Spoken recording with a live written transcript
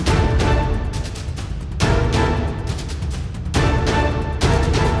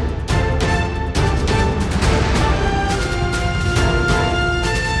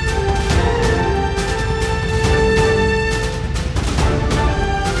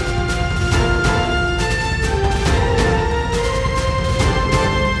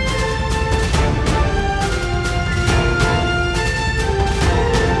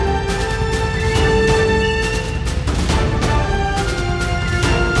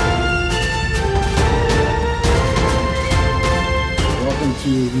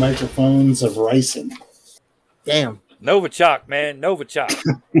microphones of ricin. Damn. Novichok, man. Novichok.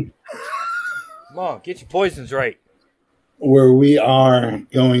 Come on, get your poisons right. Where we are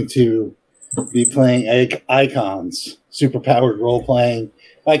going to be playing Icons, superpowered role playing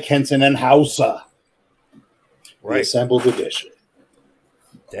by Kenton and Hausa. Right. The assembled edition.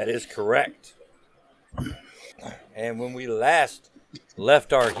 That is correct. And when we last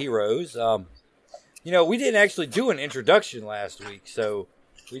left our heroes, we didn't actually do an introduction last week, so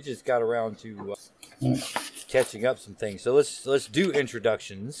we just got around to catching up some things. So let's do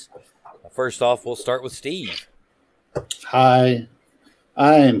introductions. First off, we'll start with Steve. Hi,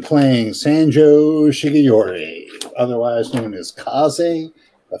 I am playing Sanjo Shigeyori, otherwise known as Kaze,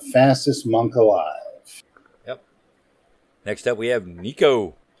 the fastest monk alive. Yep. Next up, we have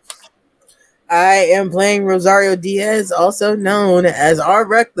Nico. I am playing Rosario Diaz, also known as R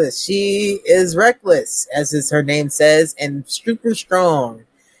Reckless. She is reckless, as her name says, and super strong,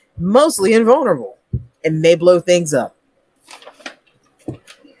 mostly invulnerable, and may blow things up.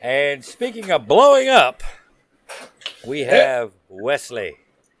 And speaking of blowing up, we have Wesley.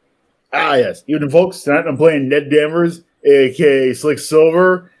 Ah, yes. Evening, folks. Tonight I'm playing Ned Danvers, a.k.a. Slick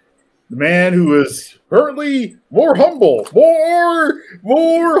Silver, the man who is currently more humble than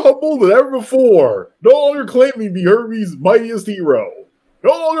ever before. No longer claiming to be Herbie's mightiest hero.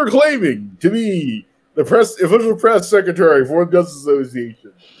 No longer claiming to be the official press secretary for the Justice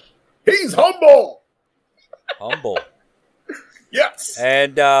Association. He's humble! Humble. Yes!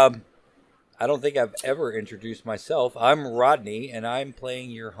 And I don't think I've ever introduced myself. I'm Rodney, and I'm playing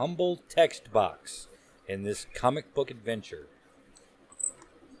your humble text box in this comic book adventure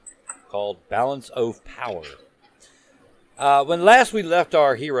called Balance of Power. When last we left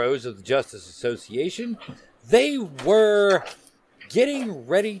our heroes of the Justice Association, they were getting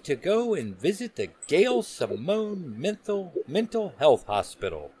ready to go and visit the Gail Simone Mental Health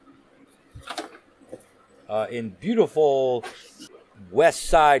Hospital in beautiful West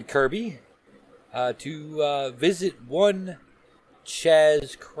Side Kirby to visit one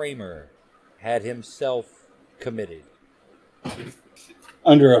Chaz Kramer had himself committed.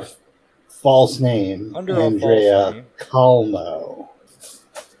 Under a false name, Andrea Calmo.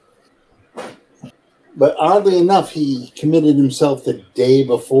 But oddly enough, he committed himself the day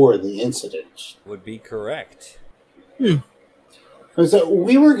before the incident. Would be correct. So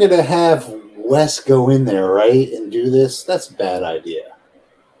we were going to have Wes go in there, right, and do this. That's a bad idea.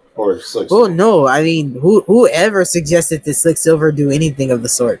 Or Slick Oh, no. I mean, whoever suggested that Slick Silver do anything of the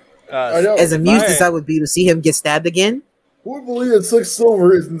sort? As amused as I would be to see him get stabbed again? Who would believe that Slick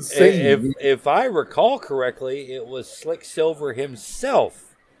Silver is insane? If I recall correctly, it was Slick Silver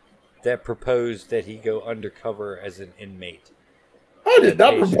himself that proposed that he go undercover as an inmate. I did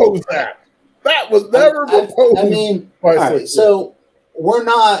not propose that. That was never proposed. I mean, all right, so we're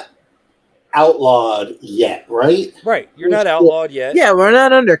not outlawed yet, right? Right. You're not outlawed yet. Yeah, we're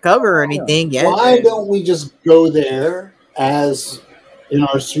not undercover or anything yet. Why don't we just go there as in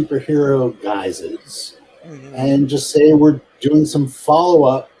our superhero guises and just say we're doing some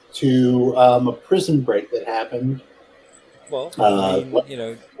follow-up to a prison break that happened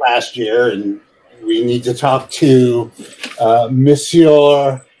last year, and we need to talk to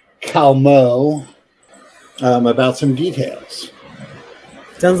Monsieur Calmo about some details.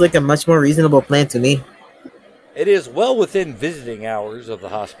 Sounds like a much more reasonable plan to me. It is well within visiting hours of the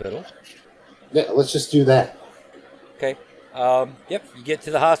hospital. Yeah, let's just do that. Okay. Yep, you get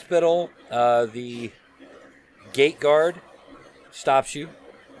to the hospital. The gate guard stops you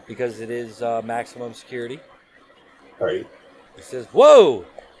because it is maximum security. Right. He says, "Whoa!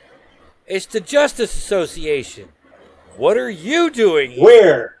 It's the Justice Association. What are you doing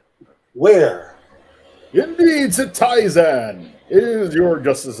here?" Where? Indeed, Taizan. It is your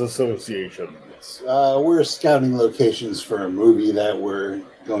Justice Association. We're scouting locations for a movie that we're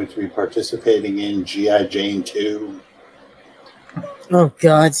going to be participating in, G.I. Jane 2. Oh,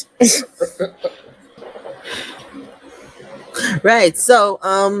 God. Right, so,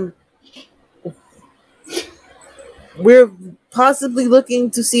 we're possibly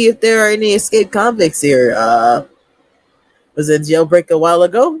looking to see if there are any escaped convicts here. Was a jailbreak a while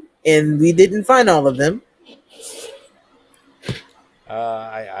ago, and we didn't find all of them.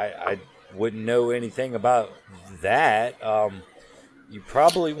 I wouldn't know anything about that. You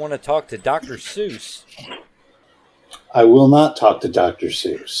probably want to talk to Dr. Seuss. I will not talk to Dr.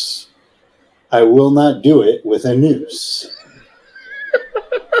 Seuss. I will not do it with a noose.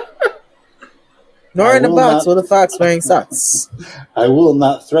 Nor in a box with a fox wearing socks. I will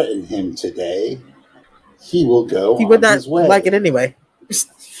not threaten him today. He will go He would on not his way. like it anyway.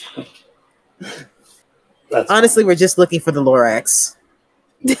 Honestly, we're just looking for the Lorax.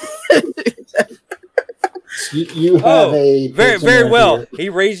 You have a very well. here. He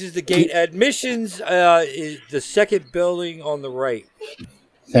raises the gate. Admissions is the second building on the right.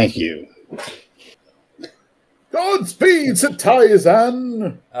 Thank you. Godspeed,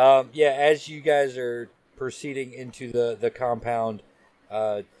 Satayazan! Yeah, as you guys are proceeding into the compound,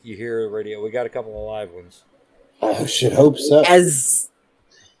 you hear a radio. We got a couple of live ones. I should hope so. As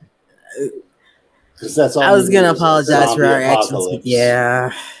 'Cause that's all I was we gonna need is a apologize for zombie our actions, apocalypse. but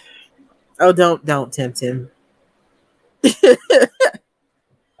yeah. Oh, don't tempt him.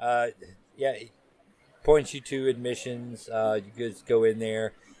 Yeah, he points you to admissions. You guys go in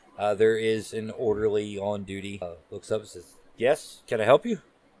there. There is an orderly on duty. Looks up and says, "Yes, can I help you?"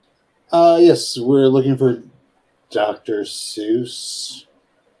 Yes, we're looking for Dr. Seuss.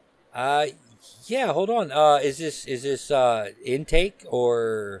 Yeah. Hold on. Is this intake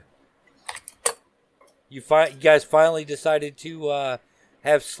or you guys finally decided to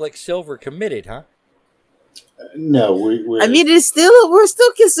have Slick Silver committed, huh? No, we're. I mean, we're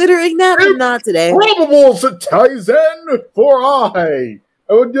still considering that, but not today. Probable, Satayazan, for I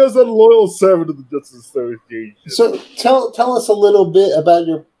would just a loyal servant of the Justice Association. So tell us a little bit about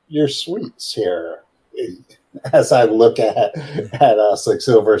your suites here. As I look at Slick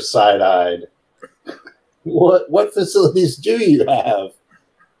Silver side-eyed, what facilities do you have?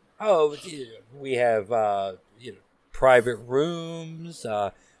 Oh, we have private rooms.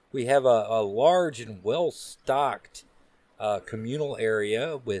 We have a large and well-stocked communal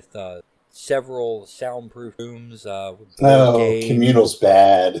area with several soundproof rooms. Communal's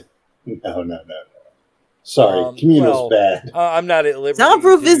bad. No. Sorry, communal's bad. I'm not at liberty.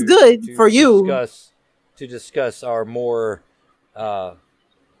 Soundproof is good for you. To discuss our more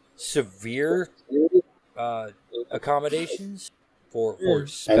severe accommodations for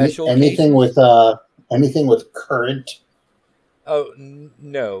special anything cases. anything with current. Oh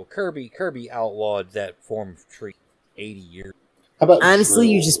no, Kirby outlawed that form of treatment 80 years. How about Honestly,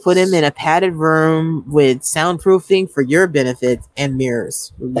 you just put him in a padded room with soundproofing for your benefit and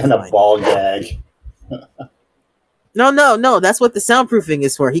mirrors. and a ball gag. No. That's what the soundproofing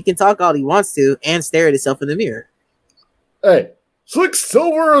is for. He can talk all he wants to and stare at himself in the mirror. Hey, Slick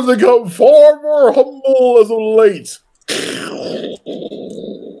Silver has become far more humble as of late.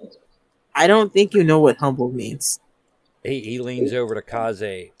 I don't think you know what humble means. He leans over to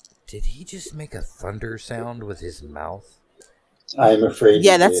Kaze. Did he just make a thunder sound with his mouth? I'm afraid.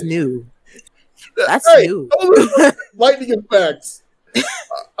 Yeah, that's new. That's new. Lightning effects.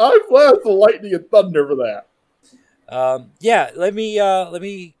 I flashed the lightning and thunder for that. Yeah, let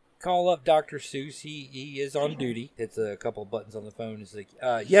me call up Dr. Seuss. He is on duty. It's a couple of buttons on the phone. It's like,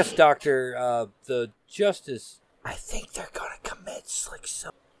 yes, doctor. The justice. I think they're gonna commit Slick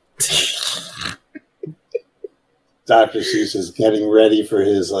Silver. Dr. Seuss is getting ready for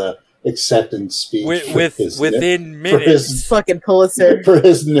his acceptance speech within minutes. Fucking Pulitzer. For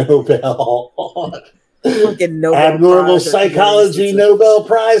his Nobel. Fucking Nobel Abnormal Prize. Psychology Nobel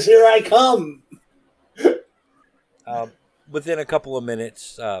Prize, here I come. Within a couple of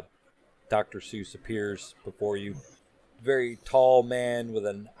minutes, Dr. Seuss appears before you. Very tall man with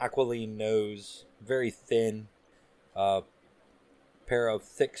an aquiline nose, very thin, pair of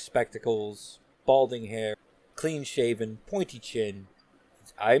thick spectacles, balding hair, clean shaven, pointy chin.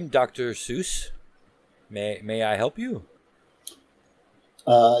 I'm Dr. Seuss. May I help you?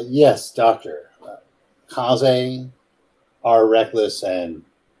 Yes, Doctor. Kaze, R. Reckless, and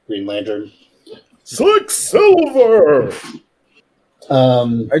Green Lantern. Slick Silver!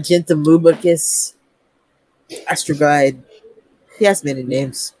 Argentum Lubricus. Astroguide. He has many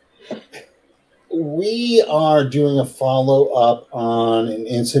names. We are doing a follow-up on an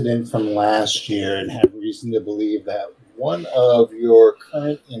incident from last year and have reason to believe that one of your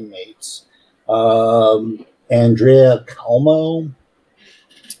current inmates, Andrea Calmo,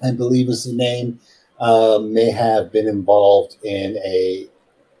 I believe is the name, may have been involved in a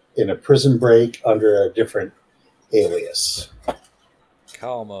prison break under a different alias.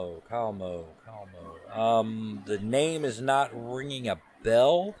 Calmo. The name is not ringing a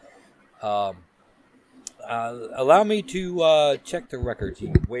bell. Allow me to check the records.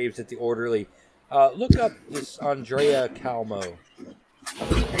 He waves at the orderly. Look up this Andrea Calmo.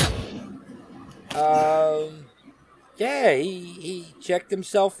 Yeah, he checked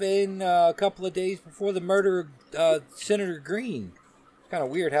himself in a couple of days before the murder of Senator Green. It's kind of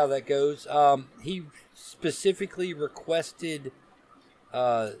weird how that goes. He specifically requested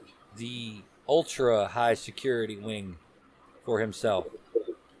the ultra high security wing for himself.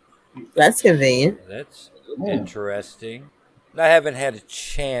 That's convenient. That's interesting. I haven't had a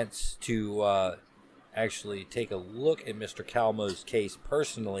chance to actually take a look at Mr. Calmo's case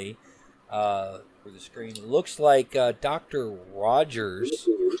personally for the screen. It looks like Dr. Rogers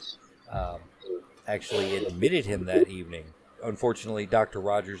actually admitted him that evening. Unfortunately, Dr.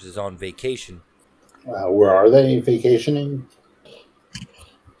 Rogers is on vacation. Where are they vacationing?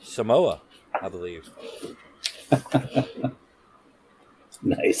 Samoa, I believe.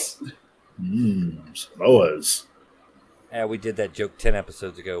 Nice. Samoas. Yeah, we did that joke 10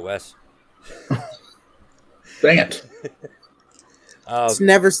 episodes ago, Wes. Dang it. It's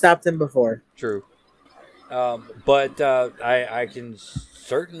never stopped him before. True. But I can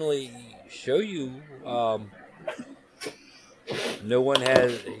certainly show you. No one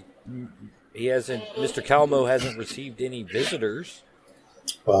has. He hasn't. Mr. Calmo hasn't received any visitors.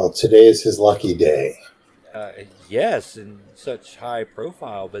 Well, today is his lucky day. Yes, and such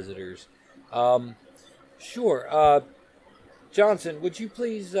high-profile visitors. Sure. Johnson, would you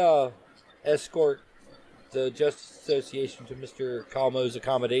please escort the Justice Association to Mr. Calmo's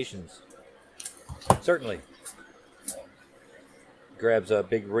accommodations? Certainly. Grabs a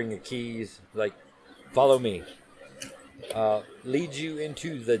big ring of keys, like, follow me. Leads you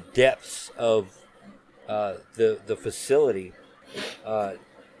into the depths of the facility.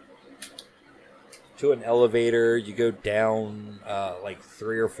 To an elevator, you go down like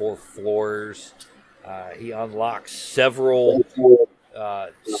 3 or 4 floors. He unlocks several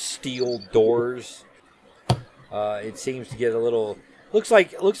steel doors. It seems to get a little. Looks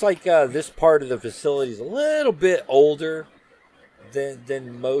like this part of the facility is a little bit older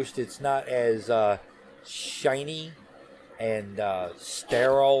than most. It's not as shiny and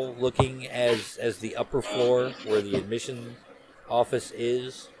sterile looking as the upper floor where the admission office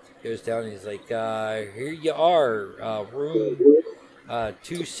is. Goes down and he's like, here you are, room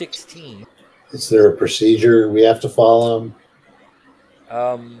 216. Is there a procedure we have to follow?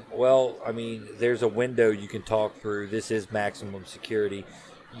 Well, I mean, there's a window you can talk through. This is maximum security.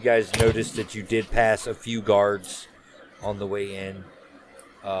 You guys noticed that you did pass a few guards on the way in.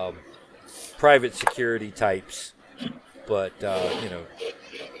 Private security types, but,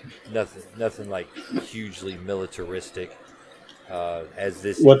 nothing like hugely militaristic. As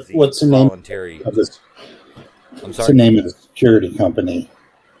this what's the voluntary name of this? I'm sorry. What's the name of the security company?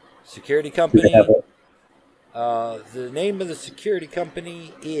 Security company. The name of the security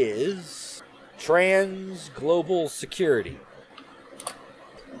company is Trans Global Security.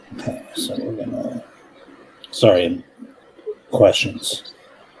 Okay, so we're gonna. Sorry, questions.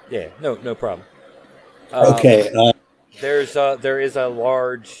 Yeah, no problem. Okay. There is a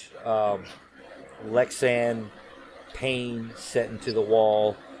large Lexan pane set into the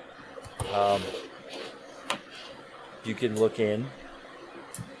wall. You can look in,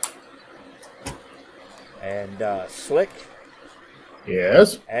 and Slick.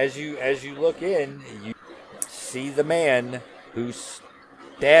 Yes. As you look in, you see the man who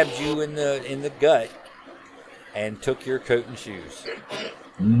stabbed you in the gut and took your coat and shoes.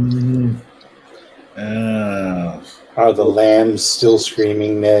 Are the lambs still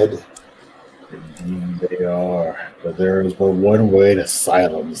screaming, Ned? Indeed they are. But there is but one way to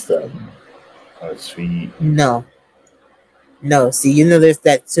silence them. Our sweet. No, see, there's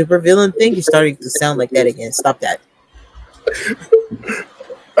that supervillain thing. You're starting to sound like that again. Stop that.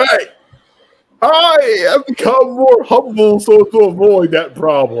 Hey! I have become more humble so to avoid that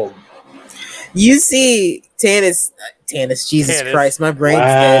problem. You see Tannis, Jesus Tannis. Christ, my brain's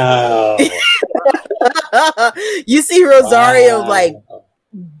Wow. dead. You see Rosario like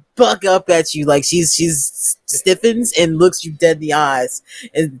buck up at you, like she's stiffens and looks you dead in the eyes,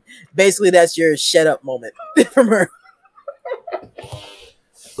 and basically that's your shut up moment from her.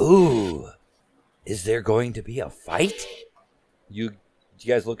 Ooh, is there going to be a fight? You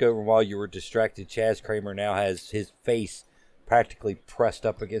guys look over while you were distracted. Chaz Kramer now has his face practically pressed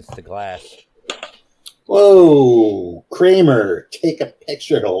up against the glass. Whoa, Kramer, take a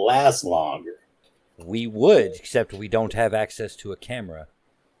picture to last longer. We would, except we don't have access to a camera.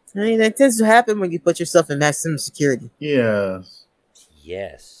 I mean, that tends to happen when you put yourself in maximum security. Yes.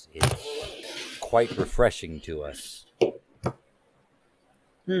 Yes, it's quite refreshing to us.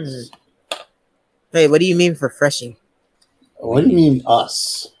 Wait, what do you mean refreshing? What do you mean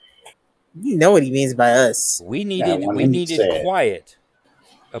us? You know what he means by us. We needed quiet,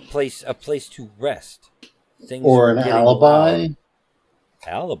 a place to rest. Things Or were an getting alibi? loud.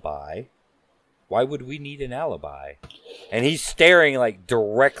 Alibi? Why would we need an alibi? And he's staring like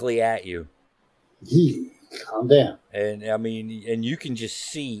directly at you. Calm down. And I mean, and you can just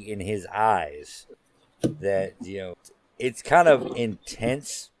see in his eyes that, it's kind of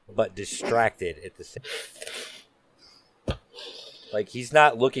intense but distracted at the same time. Like, he's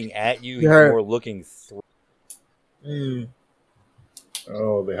not looking at you, he's Yeah. more looking through. Mm.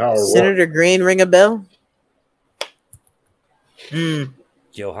 Oh, the Howard Senator Green, ring a bell? Mm.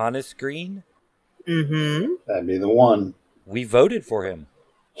 Johannes Green? Mm-hmm. That'd be the one. We voted for him.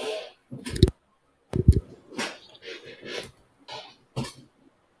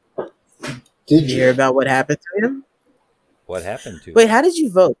 Did Did you you? hear about what happened to him? What happened to Wait, him? how did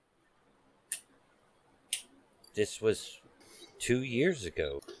you vote? This was 2 years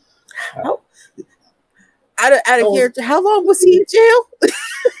ago. Out of Oh. character, how long was he in jail?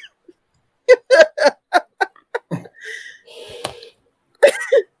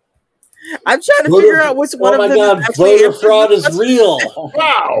 I'm trying to figure out which one Oh my of them. God, actually voter answering fraud the is question. real.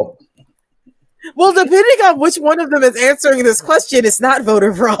 Wow. Well, depending on which one of them is answering this question, it's not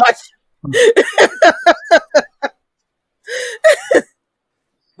voter fraud.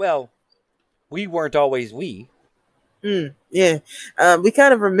 Well, we weren't always we. Yeah, we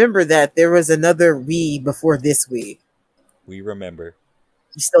kind of remember that there was another we before this we. We remember.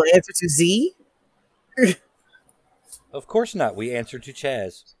 You still answer to Z? Of course not. We answered to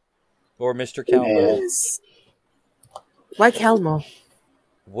Chaz. Or Mr. Calmo. Yes. Why Calmo?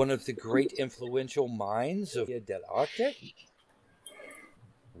 One of the great influential minds of Del Arte.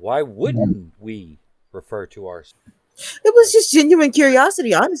 Why wouldn't we refer to ourselves? It was just genuine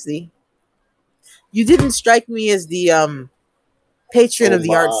curiosity, honestly. You didn't strike me as the patron of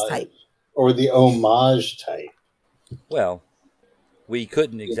the arts Homage. type. Or the homage type. Well, we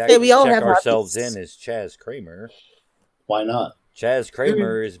couldn't exactly we all check have ourselves hobbies. in as Chaz Kramer. Why not? Chaz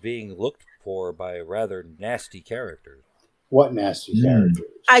Kramer is being looked for by a rather nasty character. What nasty characters?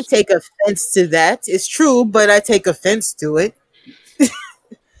 I take offense to that. It's true, but I take offense to it.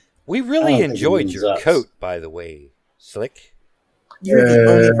 We I really don't think it enjoyed means your us. coat, by the way, Slick. You're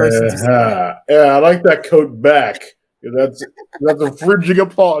the only person to say that. Yeah, I like that coat back. That's infringing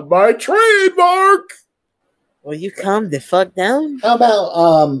upon my trademark. Well, you calm the fuck down. How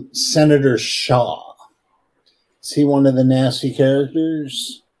about Senator Shaw? Is he one of the nasty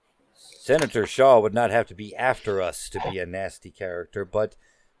characters? Senator Shaw would not have to be after us to be a nasty character, but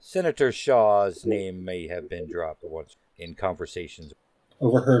Senator Shaw's name may have been dropped once in conversations.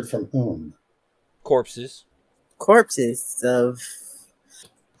 Overheard from whom? Corpses. Corpses of.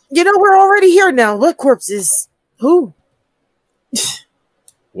 You know, we're already here now. What corpses? Who?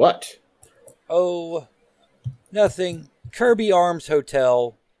 What? Oh, nothing. Kirby Arms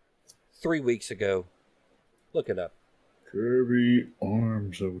Hotel 3 weeks ago. Look it up. Kirby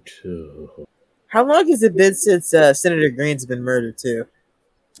Arms Hotel. How long has it been since Senator Green's been murdered, too?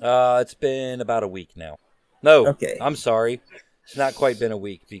 It's been about a week now. No, Okay. I'm sorry. It's not quite been a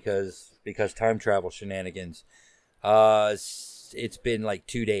week because time travel shenanigans. It's been like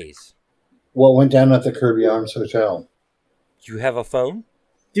 2 days. What went down at the Kirby Arms Hotel? You have a phone?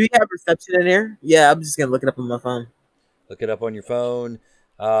 Do you have reception in here? Yeah, I'm just going to look it up on my phone. Look it up on your phone.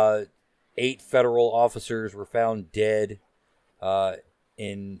 8 federal officers were found dead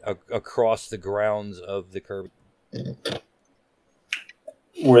across the grounds of the Kirby.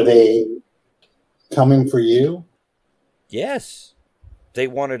 Were they coming for you? Yes, they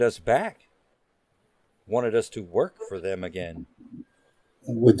wanted us back. Wanted us to work for them again.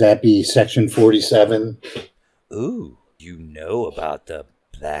 Would that be Section 47? Ooh, you know about the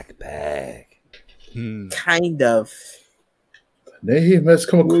black bag. Kind of. Name has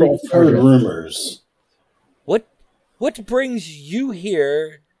come across. We've heard rumors. What brings you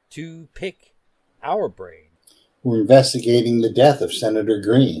here to pick our brain? We're investigating the death of Senator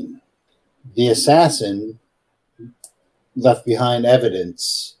Green. The assassin left behind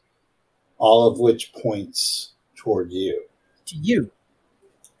evidence, all of which points toward you. To you.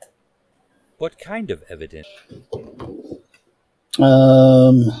 What kind of evidence?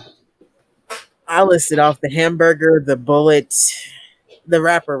 I listed off the hamburger, the bullet, the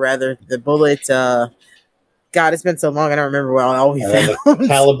wrapper, rather. The bullet, God, it's been so long, I don't remember what all we The found.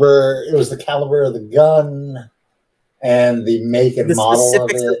 caliber, it was the caliber of the gun and the make and The model of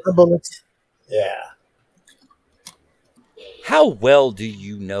specifics it. of the bullet. Yeah. How well do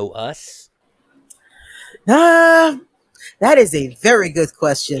you know us? That is a very good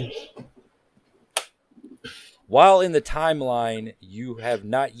question. While in the timeline, you have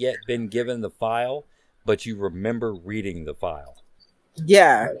not yet been given the file, but you remember reading the file.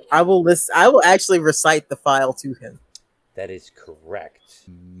 Yeah, I will actually recite the file to him. That is correct.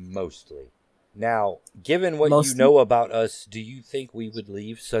 Mostly. Now, given what Mostly? you know about us, do you think we would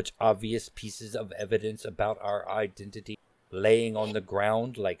leave such obvious pieces of evidence about our identity laying on the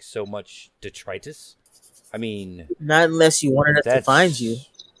ground like so much detritus? I mean, Not unless you wanted us to that's find you.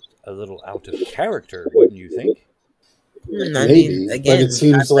 a little out of character, wouldn't you think? I Maybe, mean, but again, it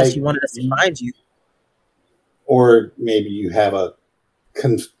seems unless like you wanted us to find you. or maybe you have a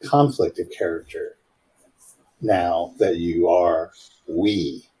conflict of character now that you are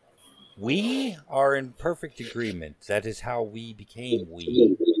we. We are in perfect agreement. That is how we became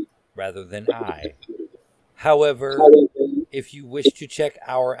we, rather than I. However, if you wish to check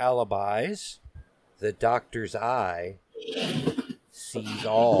our alibis, the doctor's eye sees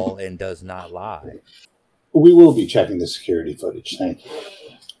all and does not lie. We will be checking the security footage. Thank you.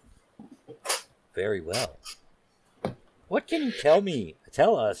 Very well. What can you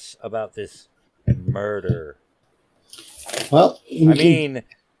tell us about this murder? Well, I mean,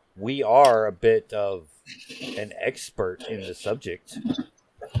 we are a bit of an expert in the subject.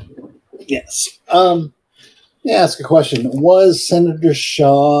 yes. Let me ask a question. Was Senator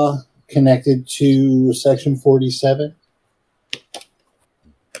Shaw connected to Section 47?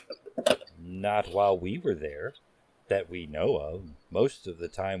 Not while we were there, that we know of. Most of the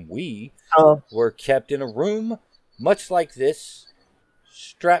time we were kept in a room much like this,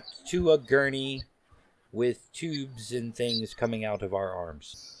 strapped to a gurney with tubes and things coming out of our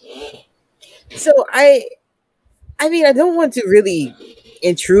arms. So I mean, I don't want to really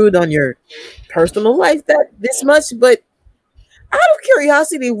intrude on your personal life this much, but out of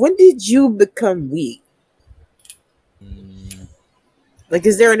curiosity, when did you become we? Like,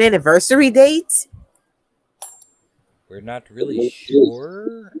 is there an anniversary date? We're not really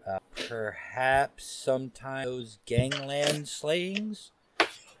sure. Perhaps sometime those gangland slayings a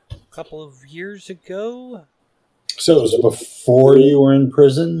couple of years ago. So it was before you were in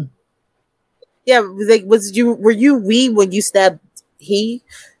prison? Yeah, like, were you we when you stabbed he?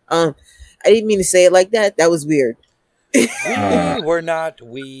 I didn't mean to say it like that. That was weird. We were not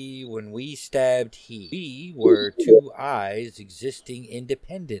we when we stabbed he. We were two eyes existing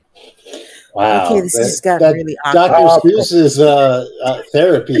independent. Wow. Okay, this just got really awkward. Dr. Seuss's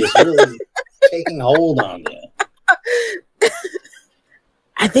therapy is really taking hold on you.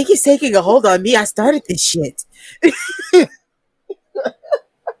 I think he's taking a hold on me. I started this shit. I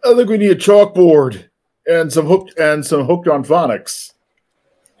think we need a chalkboard and some hooked on phonics.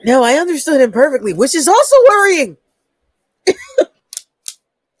 No, I understood him perfectly, which is also worrying.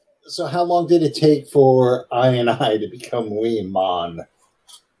 So how long did it take for I and I to become we, Mon?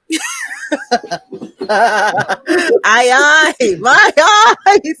 Aye, my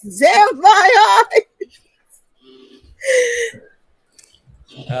eyes, damn my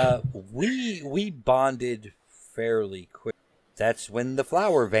eyes. We bonded fairly quick. That's when the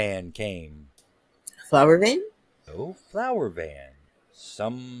flower van came. Flower van? Oh, flower van.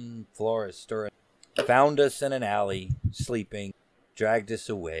 Some florist found us in an alley, sleeping, dragged us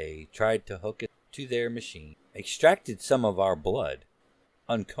away, tried to hook it to their machine, extracted some of our blood.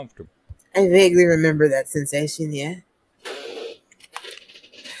 Uncomfortable. I vaguely remember that sensation, yeah.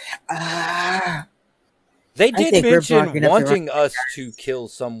 They did mention wanting us to kill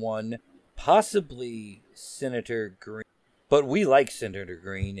someone, possibly Senator Green. But we like Senator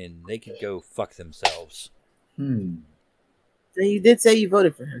Green, and they could go fuck themselves. You did say you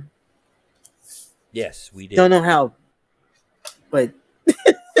voted for him. Yes, we did. Don't know how, but...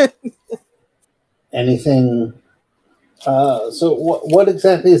 Anything... so what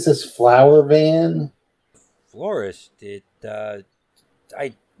exactly is this flower van? Florist, we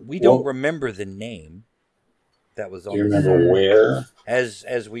don't remember the name that was on. Do you remember where?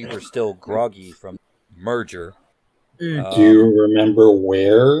 As we were still groggy from merger. Do you remember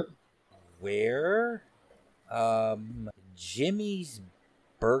where? Where? Jimmy's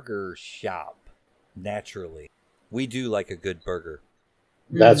Burger Shop. Naturally, we do like a good burger.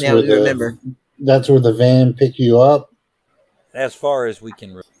 That's where remember. That's where the van picked you up. As far as we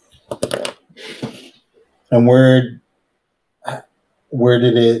can. And where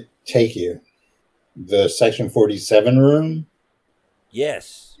did it take you? The Section 47 room?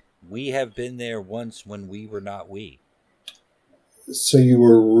 Yes. We have been there once when we were not we. So you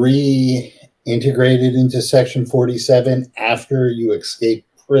were reintegrated into Section 47 after you escaped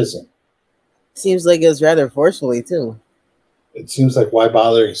prison? Seems like it was rather forcefully, too. It seems like why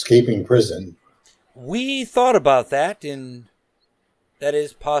bother escaping prison? We thought about that, and that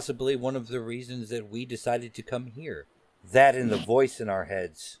is possibly one of the reasons that we decided to come here. That and the voice in our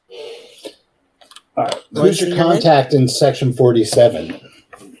heads. Who's your contact in Section 47?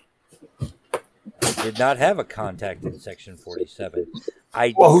 Did not have a contact in Section 47.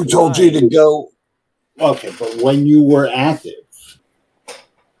 Well, who told you to go? Okay, but when you were active?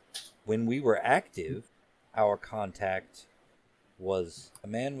 When we were active, our contact was a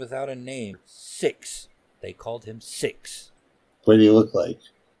man without a name. Six. They called him Six. What do you look like?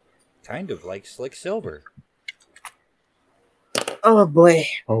 Kind of like Slick Silver. Oh boy.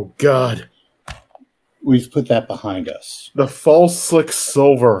 Oh God. We've put that behind us. The false Slick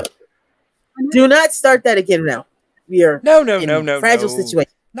Silver. Do not start that again now. We are No. fragile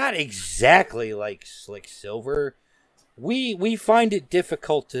situation. Not exactly like Slick Silver. We find it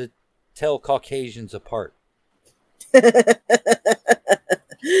difficult to tell Caucasians apart.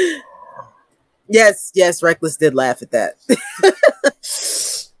 Yes, Reckless did laugh at that.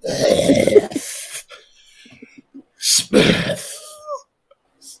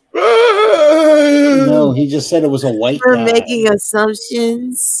 No, he just said it was a white We're guy. making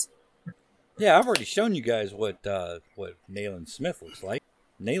assumptions. Yeah, I've already shown you guys what Nayland Smith looks like.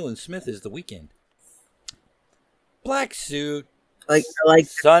 Nayland Smith is the Weeknd. Black suit, Like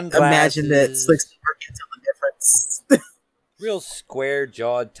sunglasses. imagine that Slick Silver can tell the difference. Real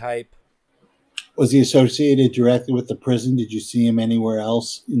square-jawed type. Was he associated directly with the prison? Did you see him anywhere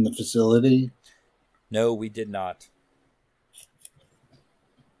else in the facility? No, we did not.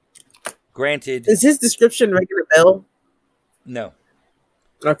 Granted, Is his description ringing a bell? no.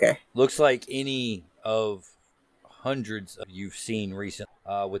 Okay. Looks like any of hundreds of you've seen recently,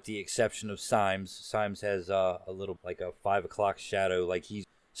 with the exception of Symes. Symes has a little, like a 5 o'clock shadow, like he's,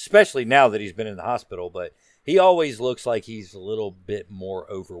 especially now that he's been in the hospital, but he always looks like he's a little bit more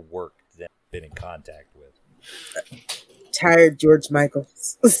overworked than been in contact with. Tired George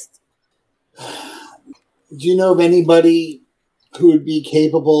Michaels. Do you know of anybody who would be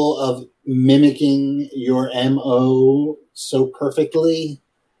capable of mimicking your MO so perfectly?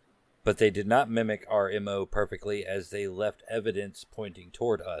 But they did not mimic our MO perfectly, as they left evidence pointing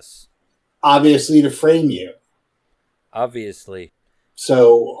toward us. Obviously, to frame you. Obviously.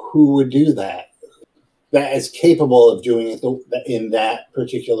 So, who would do that? That is capable of doing it in that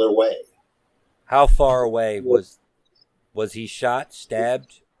particular way. How far away was he shot,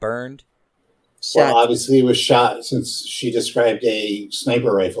 stabbed, burned? Well, obviously, he was shot since she described a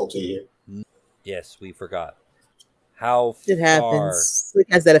sniper rifle to you. Yes, we forgot. How It far? happens. It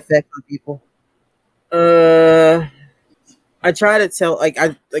has that effect on people. I try to tell.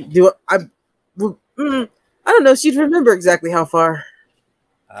 I don't know. She'd remember exactly how far.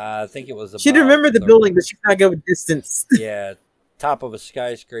 I think it was. She'd remember the building, but she'd not go with distance. Yeah, top of a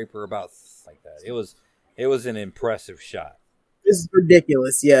skyscraper, about like that. It was an impressive shot. This is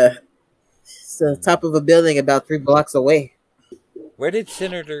ridiculous. Yeah, it's the top of a building about 3 blocks away. Where did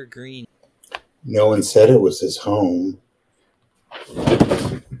Senator Green? No one said it was his home.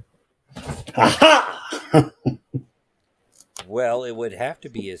 Aha! Well, it would have to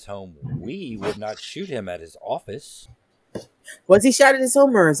be his home. We would not shoot him at his office. Was he shot at his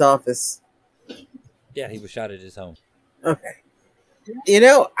home or his office? Yeah, he was shot at his home. Okay. You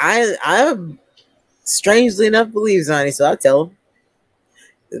know, I'm strangely enough believes Zonnie, so I'll tell him.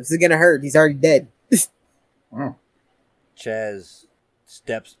 This is gonna hurt. He's already dead. Wow. Chaz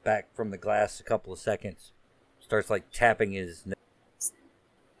steps back from the glass a couple of seconds, starts like tapping his neck.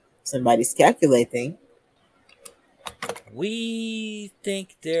 Somebody's calculating. We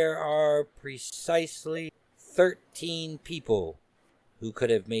think there are precisely 13 people who could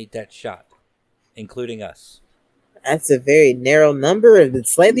have made that shot, including us. That's a very narrow number, and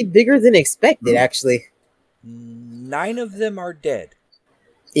it's slightly bigger than expected, actually. 9 of them are dead.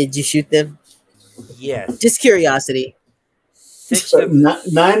 Did you shoot them? Yes. Just curiosity. 6 So of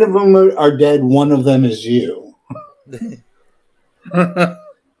 9 of them are dead. One of them is you. So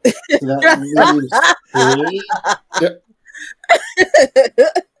that leaves 3.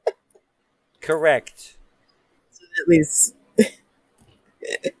 Correct. At least.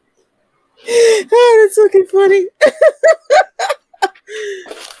 Oh, that's fucking funny.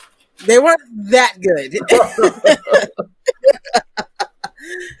 They weren't that good.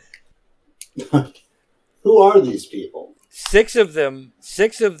 Who are these people? 6 of them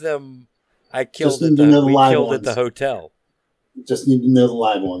I killed Just need to know the we live killed at ones. the hotel. Just need to know the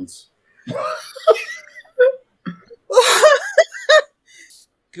live ones.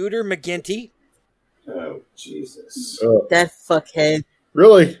 Scooter McGinty, Oh, Jesus. That fuckhead.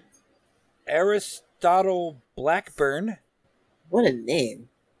 Really? Aristotle Blackburn, What a name.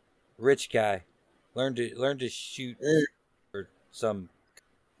 rich guy, learned to shoot Ugh. or some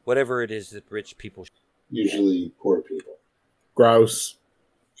whatever it is that rich people shoot. Usually poor people. Grouse.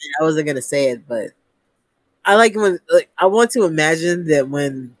 I wasn't gonna say it, but I like when I want to imagine that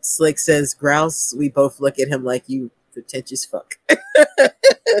when Slick says grouse, we both look at him like you pretentious fuck.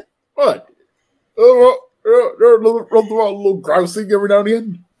 What? A little grousing every now and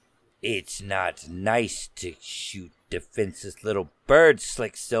again. It's not nice to shoot defenseless little birds,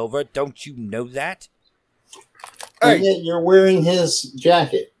 Slick Silver. Don't you know that? And Hey, yet you're wearing his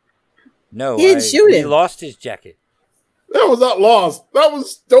jacket. No, He didn't shoot he him. lost his jacket. That was not lost. That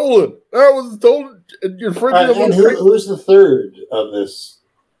was stolen. That was stolen. And your friend. And who's the third of this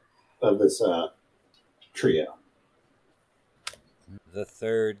trio? The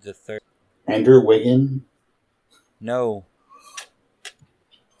third. Andrew Wiggin. No.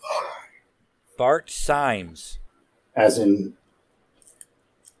 Bart Symes. As in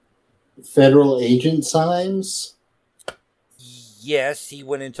federal agent Symes? Yes, he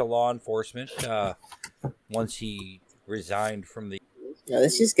went into law enforcement once he resigned from the... No,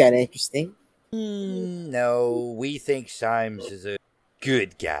 this just got interesting. No, we think Symes is a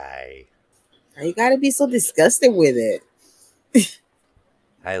good guy. You gotta be so disgusted with it.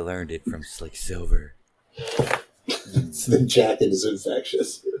 I learned it from Slick Silver. The jacket is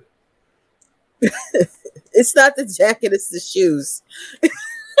infectious. It's not the jacket, it's the shoes.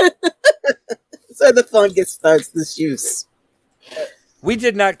 So the fun starts, the shoes. We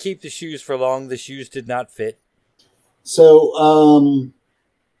did not keep the shoes for long. The shoes did not fit. So,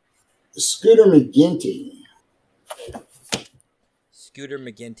 Scooter McGinty. Scooter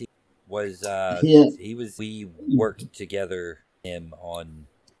McGinty was, we worked together him on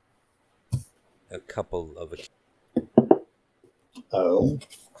a couple of... Oh.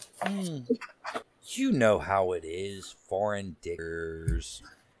 You know how it is. Foreign diggers,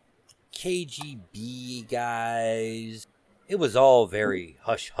 KGB guys. It was all very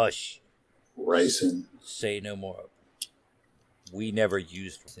hush-hush. Ricin. Say no more. We never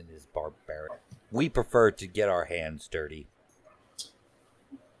used Ricin as barbaric. We prefer to get our hands dirty.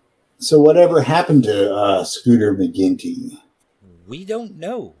 So whatever happened to Scooter McGinty? We don't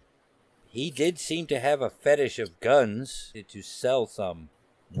know. He did seem to have a fetish of guns to sell some.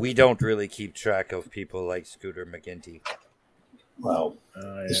 We don't really keep track of people like Scooter McGinty. Well,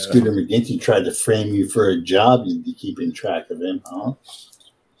 if Scooter McGinty tried to frame you for a job, you'd be keeping track of him, huh?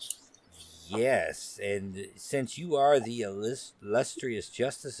 Yes, and since you are the illustrious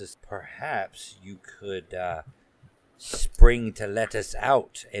justices, perhaps you could spring to let us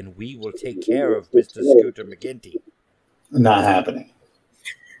out, and we will take care of Mr. Scooter McGinty. Not happening.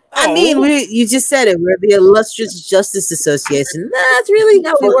 I mean, you just said it. We're the Illustrious Justice Association. That's really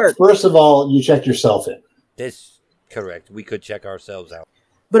how we work. First of all, you check yourself in. That's correct. We could check ourselves out.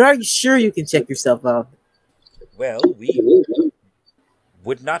 But are you sure you can check yourself out? Well, we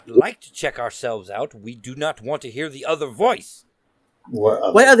would not like to check ourselves out. We do not want to hear the other voice.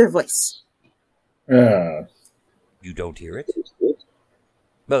 What other voice? You don't hear it?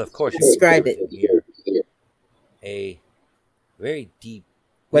 Well, of course. Describe it. Hear a very deep...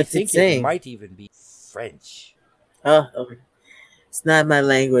 What's we think it saying? It might even be French. Oh, it's not my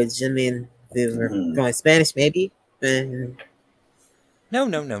language. I mean, they were going Spanish, maybe. No,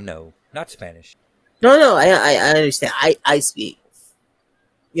 not Spanish. No. I understand. I speak.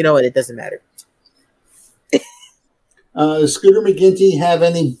 You know what? It doesn't matter. Does Scooter McGinty have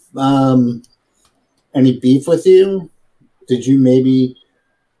any beef with you? Did you maybe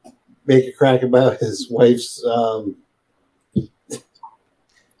make a crack about his wife's?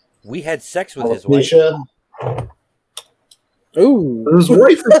 We had sex with his wife. Ooh. His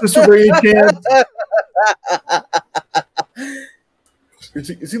wife is Mr. Rain Can.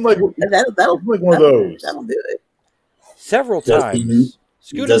 It seemed like that'll like one of those. That'll do it. Several times.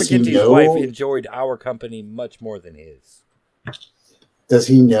 Scooter McGinty's wife enjoyed our company much more than his. Does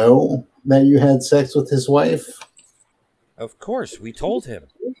he know that you had sex with his wife? Of course, we told him.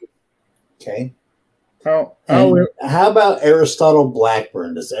 Okay. How about Aristotle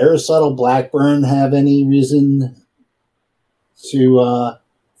Blackburn? Does Aristotle Blackburn have any reason to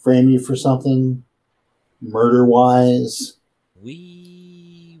frame you for something murder-wise?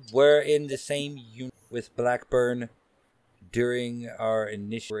 We were in the same unit with Blackburn during our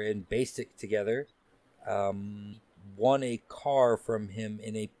initial in basic together. Won a car from him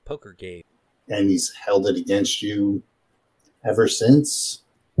in a poker game. And he's held it against you ever since?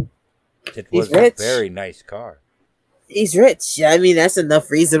 It was a very nice car. He's rich. I mean, that's enough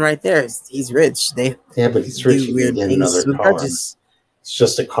reason right there. He's rich. But he's rich. He can get another car. It's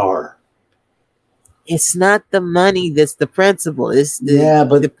just a car. It's not the money that's the principle. It's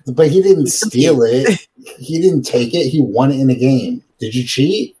but he didn't steal it. He didn't take it. He won it in a game. Did you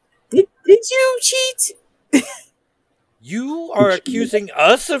cheat? Did you cheat? You are accusing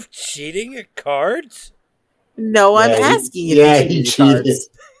us of cheating at cards? No, I'm asking you. Yeah, he cheated.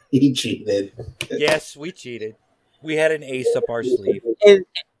 He cheated. Yes, we cheated. We had an ace up our sleeve. And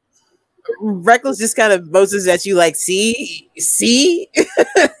Reckless just kind of boasts at you like, see?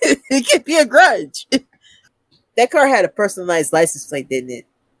 It could be a grudge. That car had a personalized license plate, didn't it?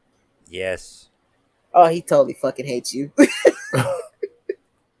 Yes. Oh, he totally fucking hates you.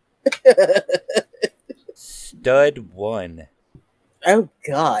 Stud 1. Oh,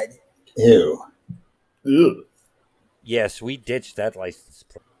 God. Ew. Ugh. Yes, we ditched that license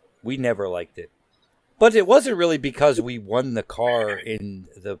plate. We never liked it. But it wasn't really because we won the car in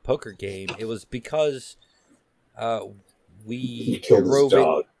the poker game. It was because we He killed his drove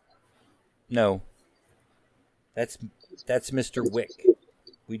dog. it. No. That's Mr. Wick.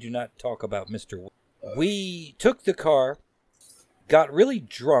 We do not talk about Mr. Wick. We took the car, got really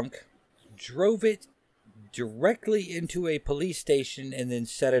drunk, drove it directly into a police station, and then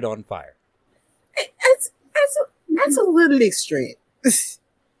set it on fire. That's a little extreme.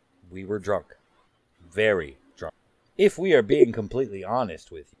 We were drunk. Very drunk. If we are being completely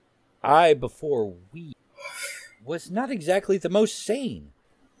honest with you, before we was not exactly the most sane.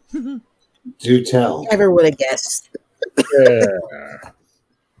 Do tell. Never would have guessed. Yeah.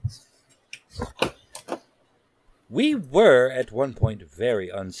 We were, at one point, very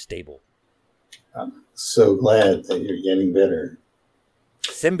unstable. I'm so glad that you're getting better.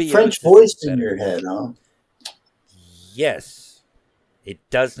 Symbiosis French is voice in better. your head, huh? Yes. It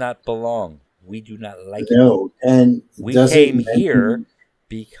does not belong. We do not like it. No, and We does it came mention- here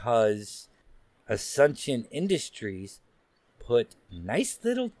because Ascension Industries put nice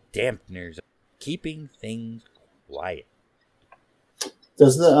little dampeners on keeping things quiet.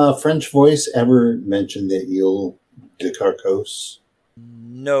 Does the French voice ever mention the Ile de Carcos?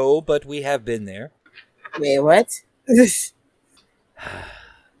 No, but we have been there. Wait, what?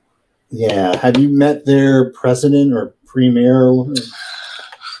 Yeah. Have you met their president or premier?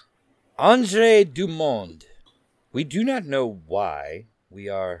 Andre Dumond. We do not know why we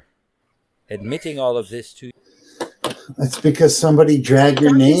are admitting all of this to you. That's because somebody dragged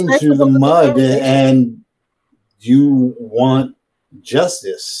your name through the mud and you want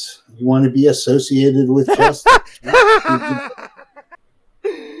justice. You want to be associated with justice.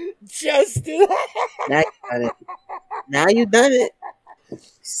 Justin. Now you done it. Now you done it.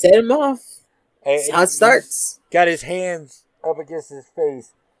 Set him off. That's how it starts. Got his hands up against his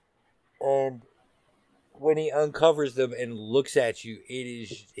face, and when he uncovers them and looks at you, it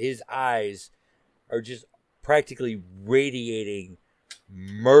is his eyes are just practically radiating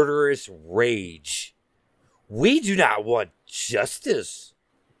murderous rage. We do not want justice.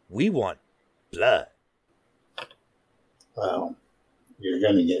 We want blood. Well, you're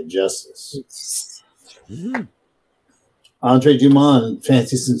going to get justice. Mm. Andre Dumont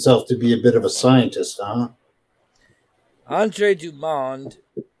fancies himself to be a bit of a scientist, huh? Andre Dumond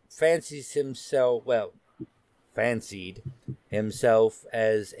fancied himself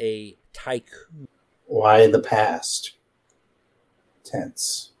as a tycoon. Why the past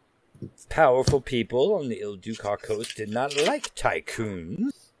tense? Powerful people on the Ile du Carcos did not like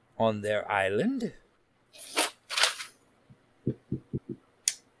tycoons on their island.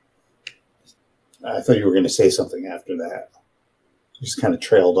 I thought you were going to say something after that. You just kind of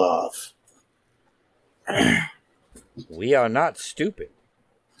trailed off. We are not stupid.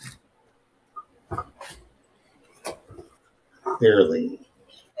 Clearly.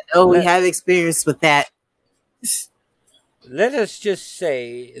 Oh, we have experience with that. Let us just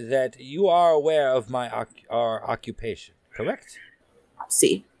say that you are aware of our occupation, correct?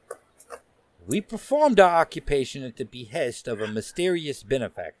 See. We performed our occupation at the behest of a mysterious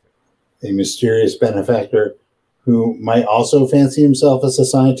benefactor. A mysterious benefactor who might also fancy himself as a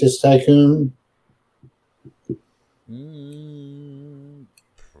scientist tycoon.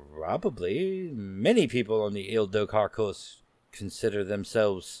 Probably. Many people on the Ile de Carcos consider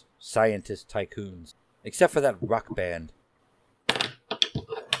themselves scientist tycoons, except for that rock band.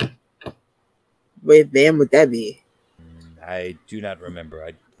 What band would that be? I do not remember.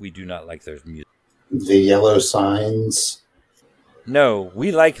 We do not like their music. The Yellow Signs. No,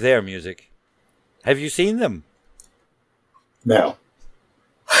 we like their music. Have you seen them? No.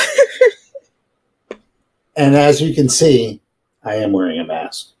 And as you can see, I am wearing a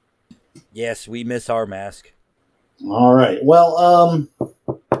mask. Yes, we miss our mask. All right. Well,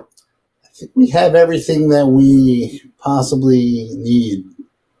 I think we have everything that we possibly need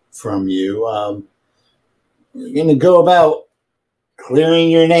from you. We're going to go about clearing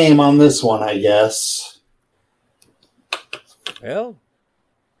your name on this one, I guess. Well,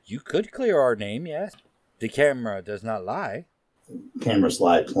 you could clear our name, yes. The camera does not lie. Cameras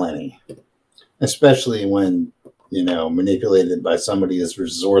lie plenty. Especially when, manipulated by somebody as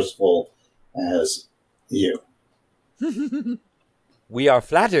resourceful as you. We are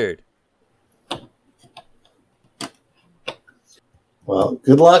flattered. Well,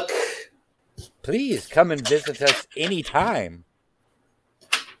 good luck. Please come and visit us anytime.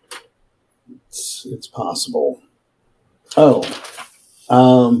 It's possible. Oh,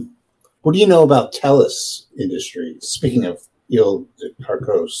 What do you know about Telus Industries? Speaking of Il de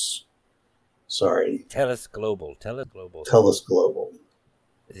Carcos, sorry, Telus Global. Telus Global.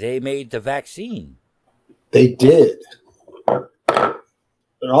 They made the vaccine. They did.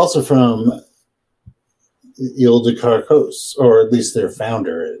 They're also from Il de Carcos, or at least their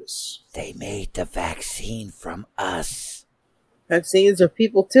founder is. They made the vaccine from us. Vaccines are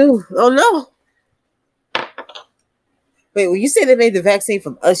people too. Oh no! Wait, when you say they made the vaccine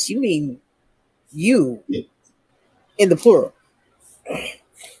from us, you mean you in the plural?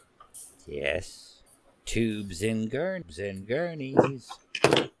 Yes. Tubes and gurneys.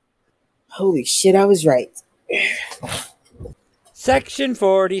 Holy shit, I was right. Section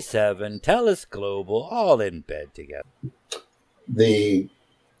 47, Telus Global, all in bed together. The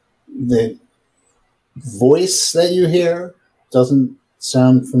voice that you hear doesn't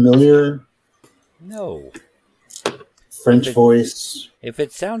sound familiar. No. French voice. If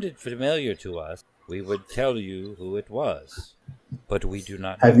it sounded familiar to us, we would tell you who it was. But we do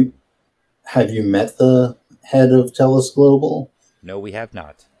not know. Have you met the head of Telus Global? No, we have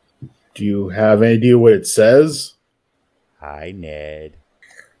not. Do you have any idea what it says? Hi, Ned.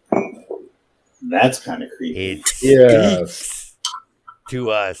 That's kind of creepy. It Yes. speaks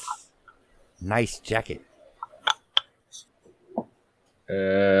to us. Nice jacket.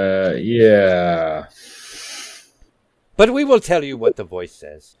 Yeah. But we will tell you what the voice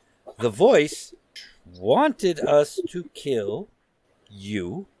says. The voice wanted us to kill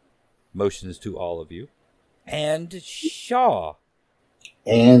you, motions to all of you, and Shaw.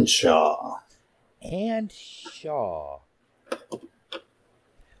 And Shaw.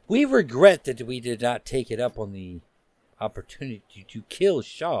 We regret that we did not take it up on the opportunity to kill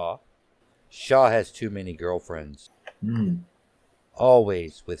Shaw. Shaw has too many girlfriends.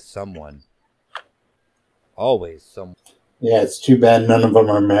 Always with someone. Always someone. Yeah, it's too bad none of them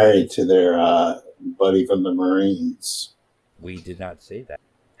are married to their buddy from the Marines. We did not say that.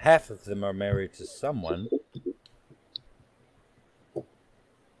 Half of them are married to someone.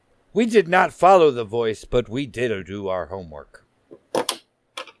 We did not follow the voice, but we did do our homework.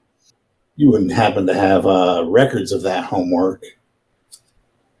 You wouldn't happen to have records of that homework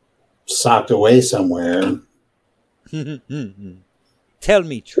socked away somewhere. Tell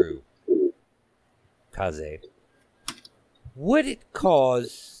me true, Kaze. Would it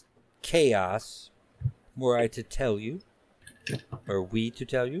cause chaos were I to tell you? Or we to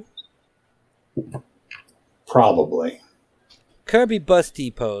tell you? Probably. Kirby Bus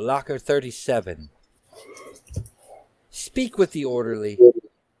Depot, Locker 37. Speak with the orderly.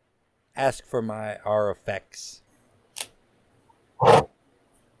 Ask for our effects.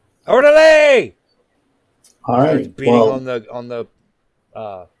 Orderly! All right. Beating Well, on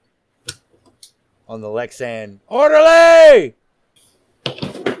the Lexan. Orderly!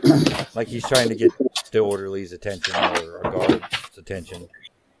 Like he's trying to get the orderly's attention or a guard's attention.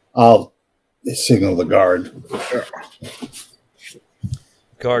 I'll signal the guard.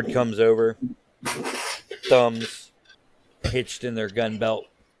 Guard comes over, thumbs hitched in their gun belt.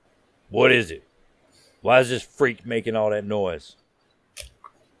 What is it? Why is this freak making all that noise?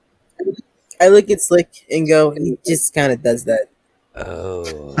 I look at Slick and go, he just kind of does that.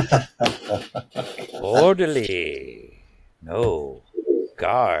 Oh. Orderly. No.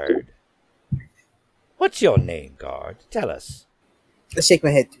 Guard. What's your name, guard? Tell us. I shake my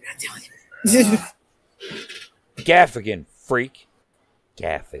head. I'm telling you. Gaffigan, freak.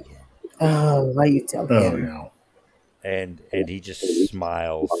 Gaffigan. Oh, why you tell Oh, him? no. And he just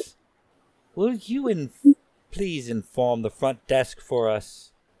smiles. Will you please inform the front desk for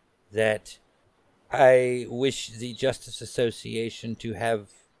us that I wish the Justice Association to have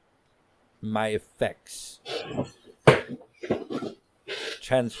my effects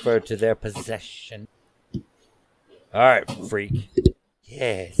transferred to their possession. All right, freak.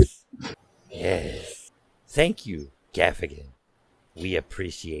 Yes. Thank you, Gaffigan. We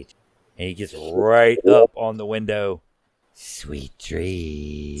appreciate it. And he gets right up on the window. Sweet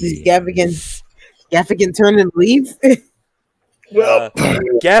dreams. Does Gaffigan turn and leave?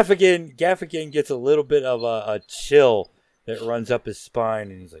 Gaffigan gets a little bit of a chill that runs up his spine,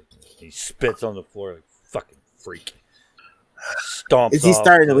 and he spits on the floor like fucking freak. Stomps. Is he off.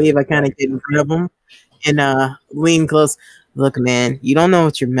 starting to leave? I kind of get in front of him and lean close. Look, man, you don't know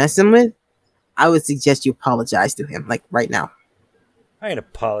what you're messing with. I would suggest you apologize to him, like right now. I ain't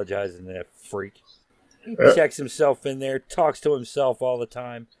apologizing to that freak. He checks himself in there, talks to himself all the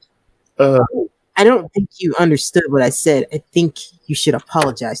time. I don't think you understood what I said. I think you should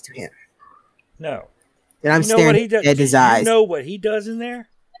apologize to him. No. And I'm staring at his eyes. You know what he does in there?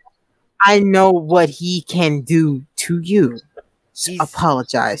 I know what he can do to you.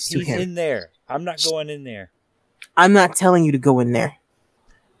 apologize to He's him. in there. I'm not going in there. I'm not telling you to go in there.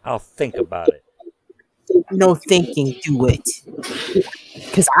 I'll think about it. No thinking, do it.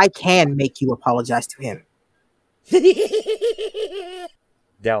 Because I can make you apologize to him.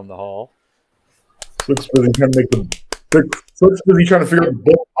 Down the hall. Slick's busy trying to make the. Slick's busy trying to figure out the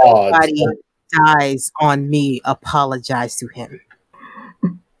book odds. Nobody dies on me. Apologize to him.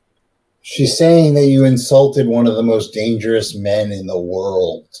 She's saying that you insulted one of the most dangerous men in the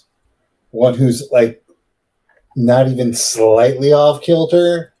world. One who's like not even slightly off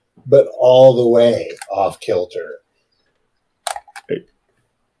kilter, but all the way off kilter.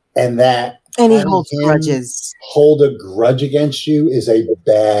 And that And he holds grudges. Hold a grudge against you is a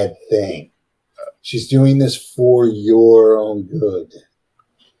bad thing. She's doing this for your own good.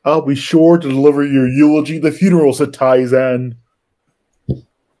 I'll be sure to deliver your eulogy at the funeral, said Taizan.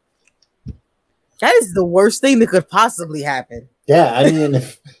 That is the worst thing that could possibly happen. Yeah, I mean,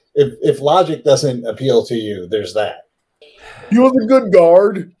 if logic doesn't appeal to you, there's that. He was a good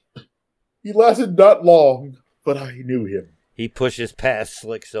guard. He lasted not long, but I knew him. He pushes past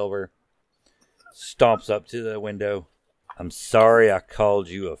Slick Silver, stomps up to the window. I'm sorry I called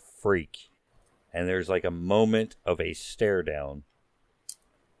you a freak. And there's like a moment of a stare down.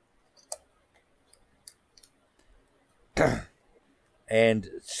 And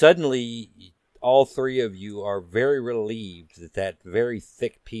suddenly, all three of you are very relieved that that very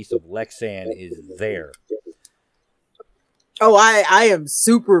thick piece of Lexan is there. Oh, I am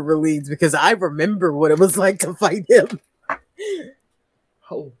super relieved because I remember what it was like to fight him.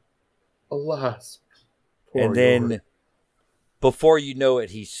 Oh, alas. And then, before you know it,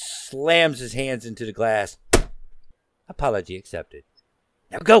 he slams his hands into the glass. Apology accepted.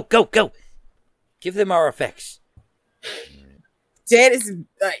 Now go, go, go. Give them our effects.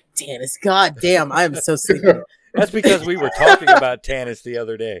 Tannis, god damn, I am so sleepy. That's because we were talking about Tannis the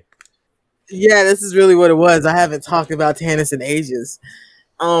other day. Yeah, this is really what it was. I haven't talked about Tannis in ages.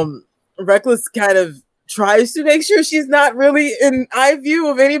 Reckless kind of tries to make sure she's not really in eye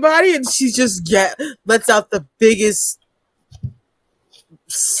view of anybody, and she just lets out the biggest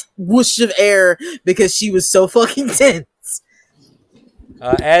whoosh of air because she was so fucking tense.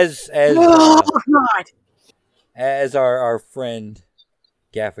 As oh god! As our friend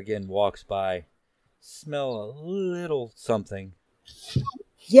Gaffigan walks by, smell a little something.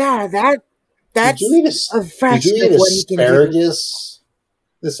 Yeah, that's did you eat a fraction did you eat of what he can do. asparagus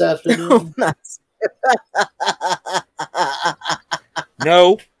this afternoon?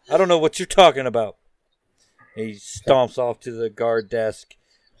 No, I don't know what you're talking about. He stomps off to the guard desk,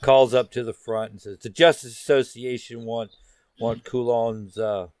 calls up to the front, and says, "The Justice Association want Coulon's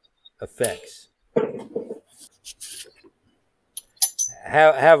effects.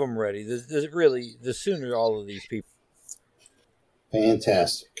 Have them ready. Really, the sooner all of these people."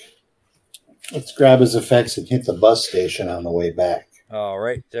 Fantastic. Let's grab his effects and hit the bus station on the way back. All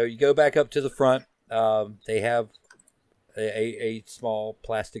right. So you go back up to the front. They have a small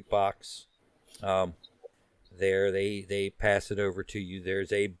plastic box. There, they pass it over to you.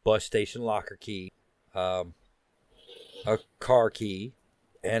 There's a bus station locker key, a car key,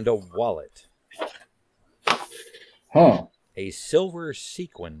 and a wallet. Huh. A silver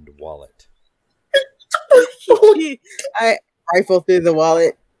sequined wallet. I rifle through the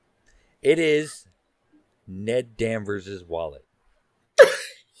wallet. It is Ned Danvers' wallet.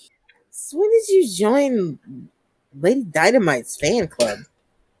 So when did you join Lady Dynamite's fan club?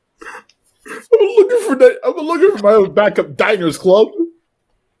 I'm looking for my own backup diners club.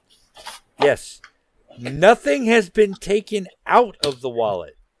 Yes. Nothing has been taken out of the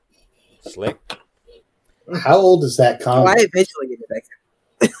wallet. Slick. How old is that Oh, condom? I eventually get it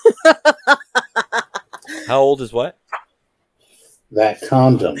back. How old is what? That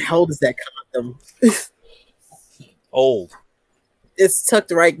condom. How old is that condom? Old. It's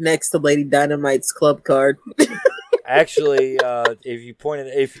tucked right next to Lady Dynamite's club card. Actually,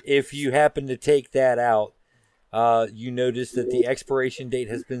 if you happen to take that out, you notice that the expiration date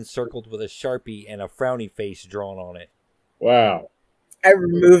has been circled with a Sharpie and a frowny face drawn on it. Wow. I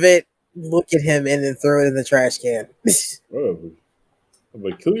remove it, look at him, and then throw it in the trash can. Oh, a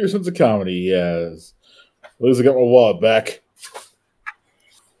peculiar sense of comedy he has. At least I got my wallet back.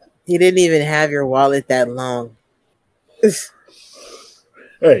 You didn't even have your wallet that long.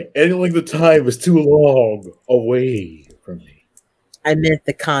 Hey, any length of time is too long away from me. I meant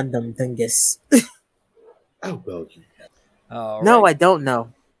the condom, dingus. Oh, well, All No, right. I don't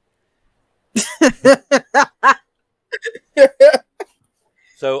know.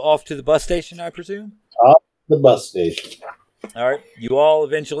 So off to the bus station, I presume? The bus station. All right. You all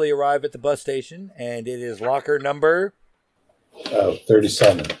eventually arrive at the bus station, and it is locker number Oh,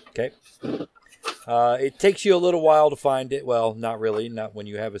 37. Okay. It takes you a little while to find it. Well, not really. Not when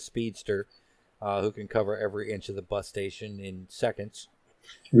you have a speedster who can cover every inch of the bus station in seconds.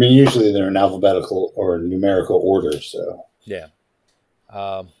 I mean, usually they're in alphabetical or numerical order, so. Yeah.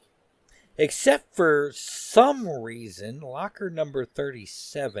 Except for some reason, locker number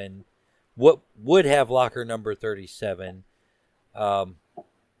 37, what would have locker number 37,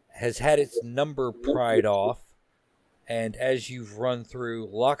 has had its number pried off. And as you've run through,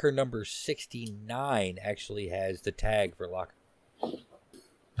 locker number 69 actually has the tag for locker.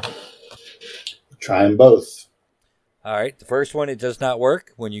 Try them both. All right. The first one, it does not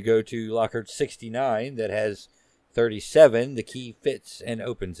work. When you go to locker 69 that has 37, the key fits and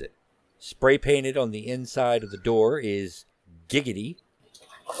opens it. Spray painted on the inside of the door is Giggity.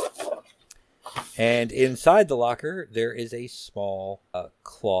 And inside the locker, there is a small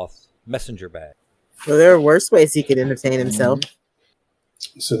cloth messenger bag. Well, there are worse ways he could entertain himself.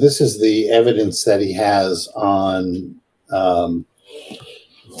 So this is the evidence that he has on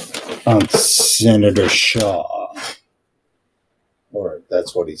Senator Shaw. Or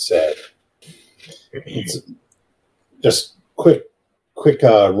that's what he said. It's just quick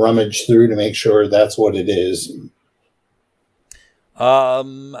rummage through to make sure that's what it is.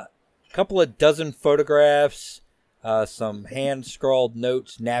 Couple of dozen photographs, some hand-scrawled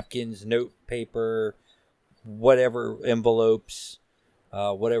notes, napkins, note paper, whatever, envelopes,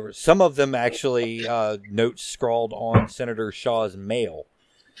 whatever. Some of them actually notes scrawled on Senator Shaw's mail.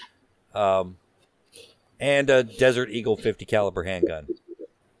 And a Desert Eagle 50 caliber handgun.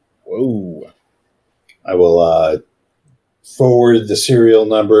 Whoa. I will forward the serial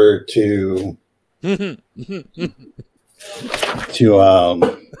number to You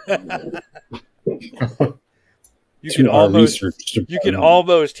can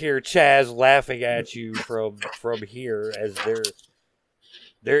almost hear Chaz laughing at you from here, as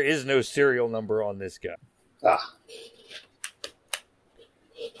there is no serial number on this guy. Ah.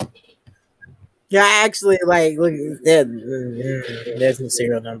 Yeah, actually, like, look, there's no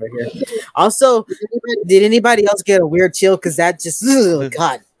serial number here. Also, did anybody else get a weird chill? Because that just,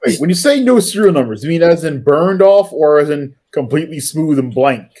 God. Wait, when you say no serial numbers, you mean as in burned off or as in completely smooth and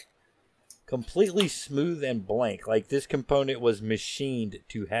blank? Completely smooth and blank. Like this component was machined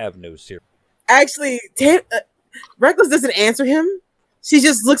to have no serial. Actually, Reckless doesn't answer him. She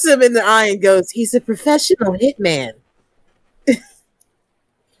just looks him in the eye and goes, "He's a professional hitman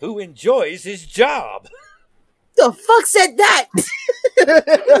who enjoys his job." The fuck said that?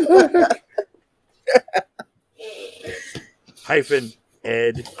 Hyphen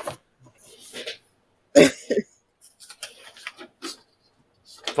Ed.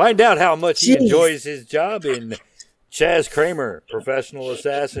 Find out how much he enjoys his job in Chaz Kramer, Professional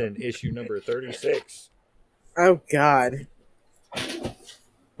Assassin, issue number 36. Oh, God.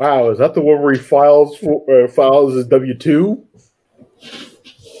 Wow, is that the one where he files his W-2?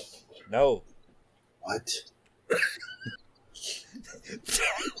 No. What?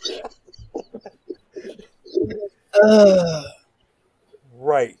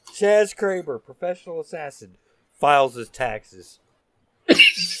 Right. Chaz Kramer, Professional Assassin, files his taxes.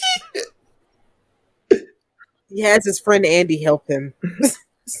 He has his friend Andy help him.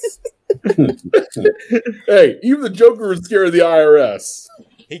 Hey, even the Joker is scared of the IRS.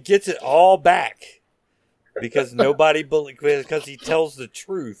 He gets it all back because because he tells the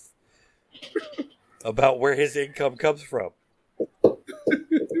truth about where his income comes from.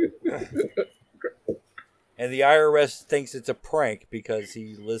 And the IRS thinks it's a prank because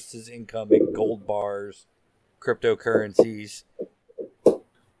he lists his income in gold bars, cryptocurrencies,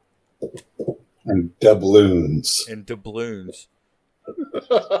 and doubloons.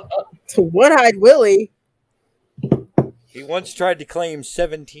 To One-Eyed Willie. He once tried to claim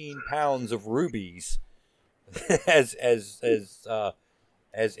 17 pounds of rubies as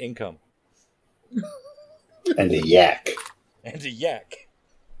income. And a yak.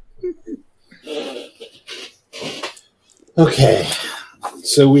 Okay,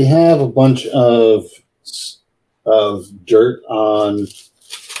 so we have a bunch of dirt on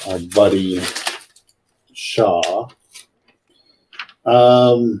our buddy Shaw.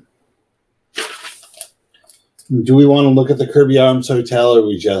 Do we want to look at the Kirby Arms Hotel, or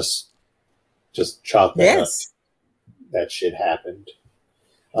we just chalk that up? That shit happened.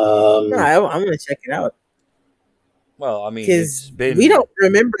 No, I'm going to check it out. Well, I mean, we don't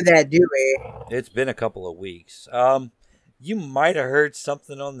remember that, do we? It's been a couple of weeks. You might have heard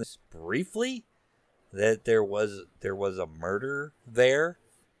something on this briefly, that there was a murder there.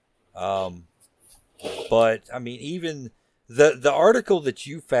 But I mean, even the article that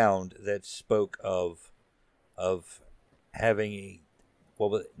you found that spoke of having what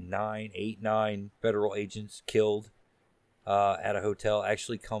was it, 9 federal agents killed at a hotel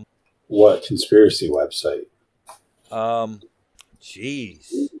actually come. What conspiracy website?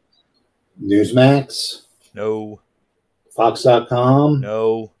 Jeez. Newsmax? No. Fox.com?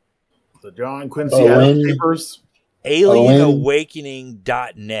 No. The John Quincy Adams papers.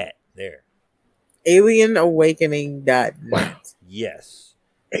 AlienAwakening.net. There. AlienAwakening.net. Yes.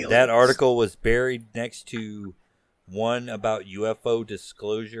 That article was buried next to one about UFO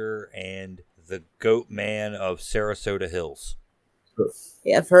disclosure and the Goat Man of Sarasota Hills.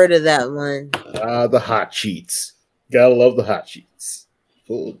 Yeah, I've heard of that one. The hot sheets. Gotta love the hot sheets.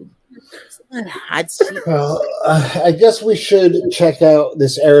 Hot sheet. Well, I guess we should check out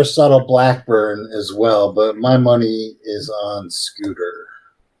this Aristotle Blackburn as well, but my money is on Scooter.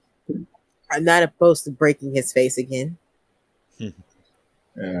 I'm not opposed to breaking his face again.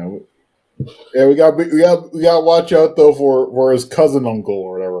 Yeah, we got to watch out though for his cousin uncle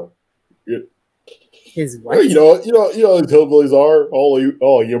or whatever. His what? You know the hillbillies are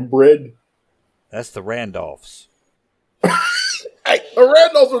all inbred. That's the Randolphs. Hey, the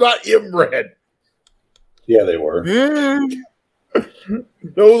Randolphs are not inbred. Yeah, they were.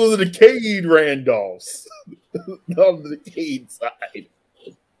 Those are the decayed Randolphs. On the decayed side.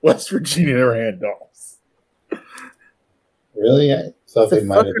 West Virginia Randolphs. Really? I thought they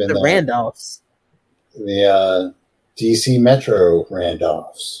might have been the Randolphs. The DC Metro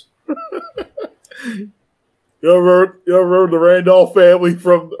Randolphs. You ever heard the Randolph family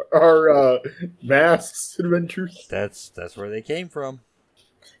from our Masks adventures? That's where they came from.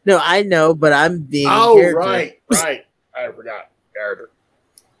 No, I know, but I'm being. Right. I forgot.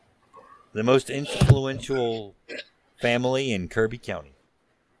 The most influential family in Kirby County.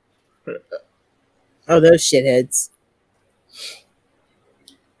 Oh, those shitheads.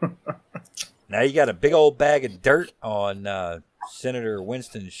 Now you got a big old bag of dirt on Senator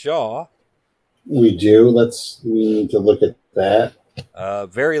Winston Shaw. We do. We need to look at that. A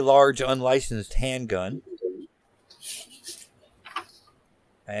very large unlicensed handgun.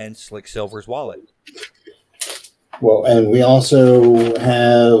 And Slick Silver's wallet. Well, and we also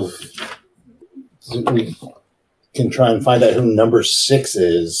have. We can try and find out who number 6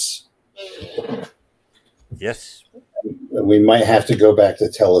 is. Yes. We might have to go back to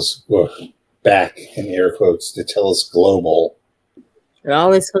back in air quotes to Tellus Global. It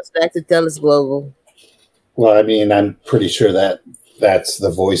always comes back to Tellus Global. Well, I mean, I'm pretty sure that's the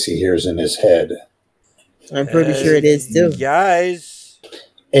voice he hears in his head. I'm pretty sure it is too. Guys.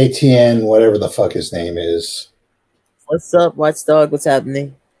 ATN, whatever the fuck his name is. What's up, Watchdog? What's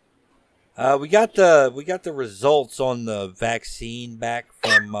happening? We got the results on the vaccine back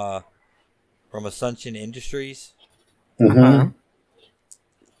from Assumption Industries. Mm-hmm.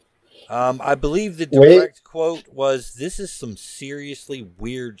 I believe the direct quote was, "This is some seriously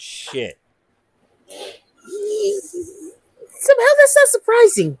weird shit." Somehow that's not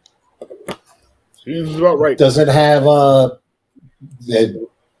surprising. Seems about right. Does it have the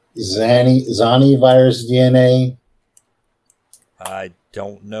Zani virus DNA? I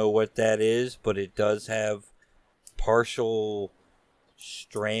don't know what that is, but it does have partial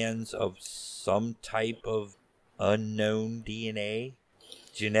strands of some type of unknown DNA,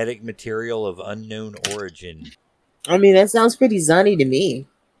 genetic material of unknown origin. I mean, that sounds pretty Zani to me.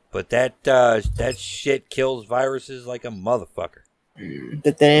 But that shit kills viruses like a motherfucker.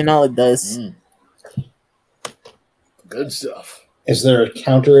 But that ain't all it does. Good stuff. Is there a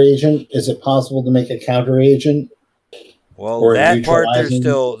counter agent? Is it possible to make a counter agent? Well, that part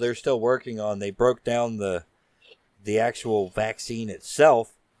they're still working on. They broke down the actual vaccine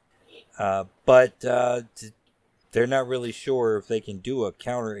itself, but they're not really sure if they can do a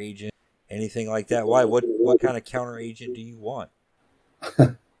counter agent, anything like that. Why? What kind of counter agent do you want?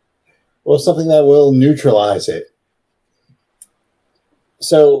 Well, something that will neutralize it.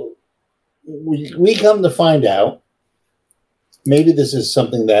 So we come to find out, maybe this is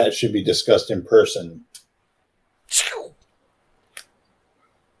something that should be discussed in person.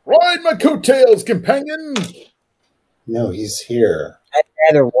 Ride my coattails, companion! No, he's here. I'd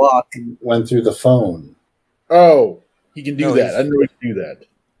rather walk. Went through the phone. Oh, he can do that. I know he can do that.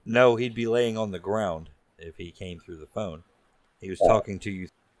 No, he'd be laying on the ground if he came through the phone. He was talking to you.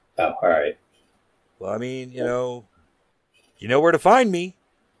 Oh, all right. Well, I mean, you know where to find me.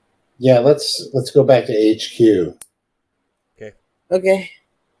 Yeah, let's go back to HQ. Okay.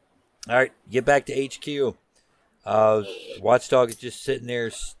 All right, get back to HQ. Watchdog is just sitting there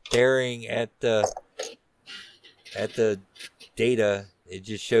staring at the data. It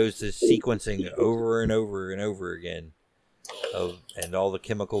just shows the sequencing over and over and over again and all the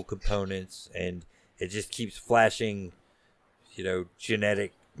chemical components, and it just keeps flashing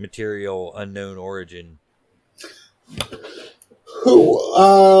genetic material, unknown origin.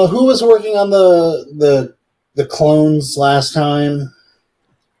 Who was working on the clones last time?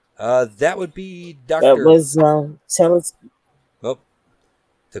 That would be Dr. That was Tellus. Oh,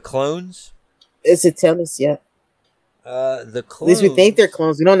 the clones? Is it Tellus? Yeah. The At clones. least we think they're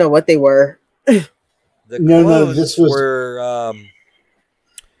clones. We don't know what they were. The No, clones this was- were.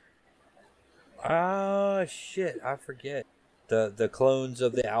 Shit! I forget the clones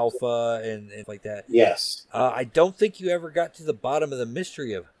of the Alpha and like that. Yes. I don't think you ever got to the bottom of the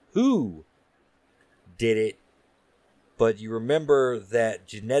mystery of who did it, but you remember that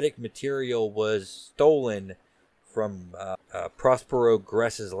genetic material was stolen from Prospero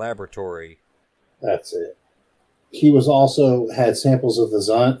Gress's laboratory. That's it. He was also had samples of the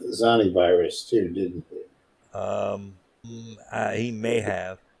Zani virus too, didn't he? He may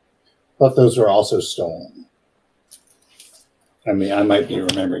have. Thought those were also stolen. I mean, I might be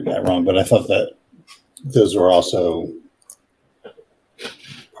remembering that wrong, but I thought that those were also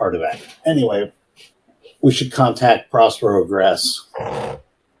part of that. Anyway, we should contact Prospero Gress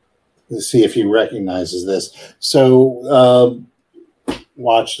to see if he recognizes this. So,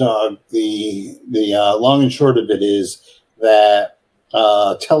 Watchdog, the long and short of it is that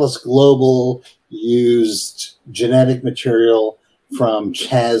Tellus Global used genetic material from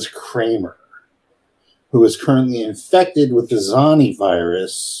Chaz Kramer, who is currently infected with the Zani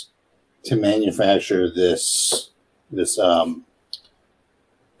virus, to manufacture this.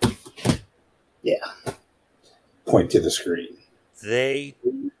 Point to the screen. They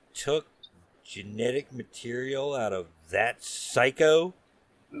took genetic material out of that psycho,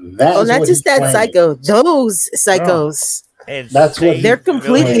 That Oh, is not what just he's that claiming. psycho. Those psychos. and That's what saved They're he-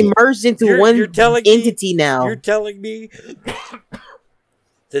 completely millions. merged into You're- one you're telling me- entity now. You're telling me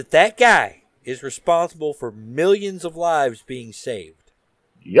that guy is responsible for millions of lives being saved.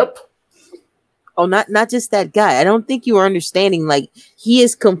 Yep. Oh, not just that guy. I don't think you are understanding. Like, he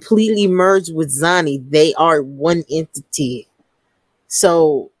is completely merged with Zani. They are one entity.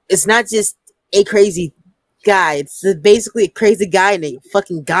 So it's not just a crazy guy. It's basically a crazy guy and a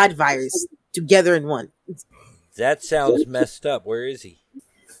fucking god virus together in one. That sounds messed up. Where is he?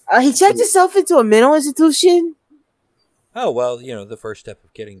 He checked himself into a mental institution. Oh, well, the first step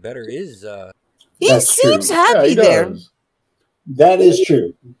of getting better is He That's seems true. happy he there. does. That is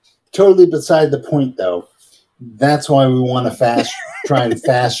true. Totally beside the point, though. That's why we want to try and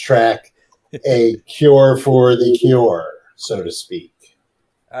fast track a cure for the cure, so to speak.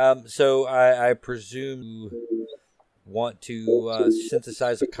 so I presume you want to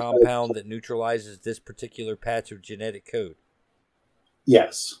synthesize a compound that neutralizes this particular patch of genetic code.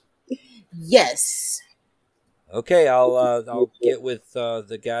 Yes. Yes. Okay, I'll get with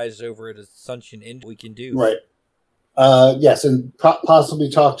the guys over at Assumption Inn. We can do Right. Yes, and possibly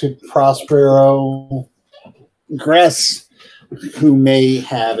talk to Prospero Gress, who may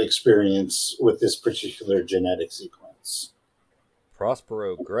have experience with this particular genetic sequence.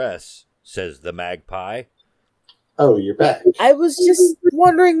 Prospero Gress, says the magpie. Oh, you're back. I was just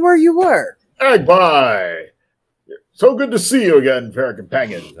wondering where you were. Magpie! So good to see you again, fair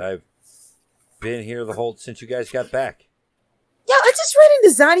companion. I've been here the whole since you guys got back. Yeah, I just ran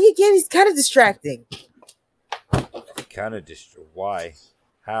into Zani again. He's kind of distracting. Kind of why?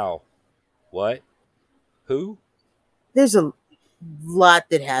 How? What? Who? There's a lot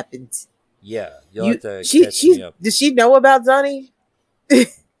that happened. Yeah, you'll have to she catch me up. does she know about Zani?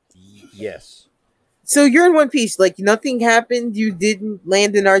 Yes. So you're in One Piece. Like, nothing happened. You didn't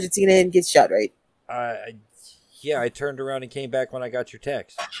land in Argentina and get shot, right? I turned around and came back when I got your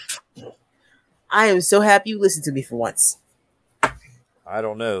text. I am so happy you listened to me for once. I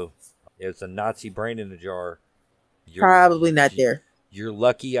don't know. It's a Nazi brain in a jar. Probably not there. You're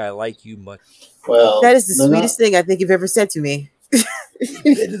lucky I like you much. Well, That is the sweetest thing I think you've ever said to me.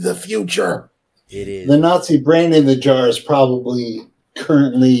 into the future. It is. The Nazi brain in the jar is probably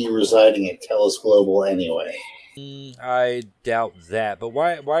currently residing at Tellus Global anyway. I doubt that. But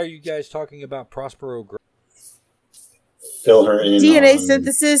why are you guys talking about Prospero? Fill her in. DNA on-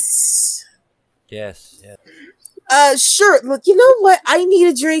 synthesis. Yes. Yeah. Sure. Look, you know what? I need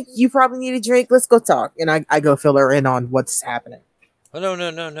a drink. You probably need a drink. Let's go talk. And I go fill her in on what's happening. Oh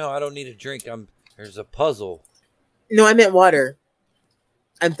no! I don't need a drink. There's a puzzle. No, I meant water.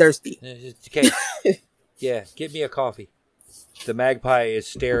 I'm thirsty. Okay. Yeah, get me a coffee. The magpie is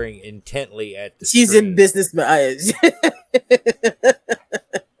staring intently at the She's screen. in business eyes.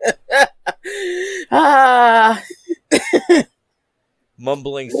 Ah.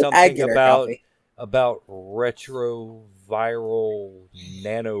 mumbling I something get her about coffee. retroviral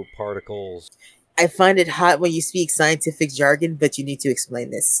nanoparticles. I find it hot when you speak scientific jargon, but you need to explain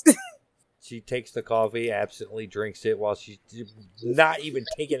this. She takes the coffee, absently drinks it while she's not even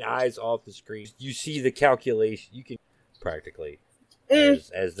taking eyes off the screen. You see the calculation. You can practically, as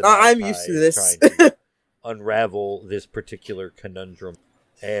the I'm magpie used to is this. trying to unravel this particular conundrum.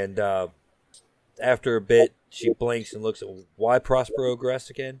 And after a bit, she blinks and looks at why Prospero Gress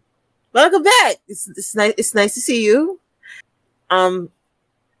again. Welcome back. It's nice. It's nice to see you.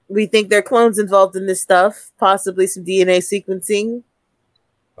 We think there are clones involved in this stuff. Possibly some DNA sequencing.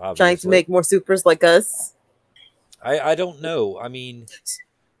 Obviously. Trying to make more supers like us. I don't know. I mean,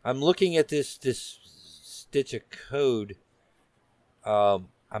 I'm looking at this stitch of code. I'm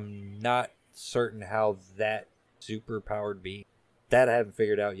not certain how that super powered being. That I haven't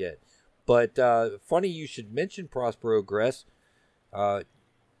figured out yet. But funny you should mention Prospero Gress.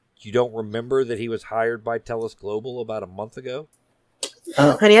 You don't remember that he was hired by Tellus Global about a month ago?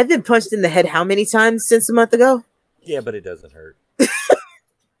 Honey, I've been punched in the head how many times since a month ago? Yeah, but it doesn't hurt.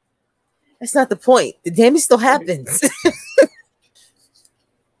 That's not the point. The damage still happens.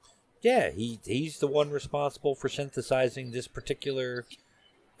 Yeah, he's the one responsible for synthesizing this particular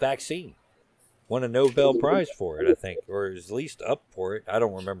vaccine. Won a Nobel Prize for it, I think, or is at least up for it. I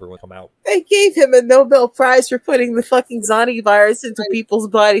don't remember when it came out. They gave him a Nobel Prize for putting the fucking Zani virus into people's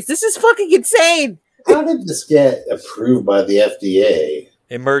bodies. This is fucking insane. How did this get approved by the FDA?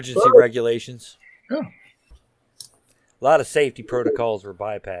 Emergency regulations. Yeah. A lot of safety protocols were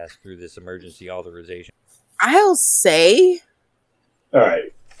bypassed through this emergency authorization. I'll say. All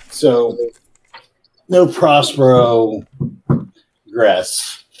right. So, no Prospero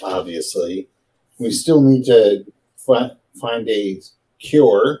Gress, obviously. We still need to find a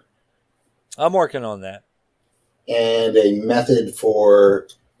cure I'm working on that. and a method for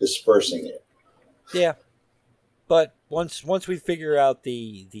dispersing it. Yeah. But once we figure out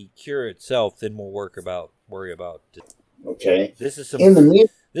the cure itself, then we'll worry about it. Okay. This is In the mean-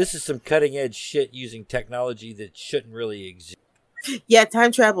 some cutting edge shit using technology that shouldn't really exist. Yeah,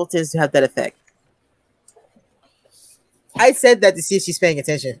 time travel tends to have that effect. I said that to see if she's paying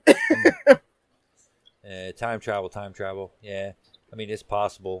attention. Time travel. Yeah, I mean it's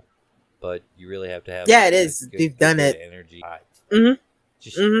possible, but you really have to have. Yeah, it is. We've done it. Energy.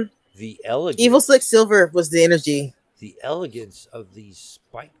 Just the elegance. Evil Slick Silver was the energy. The elegance of these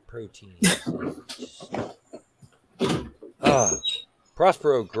spike proteins.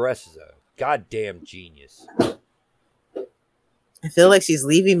 Prospero Gress is a goddamn genius. I feel like she's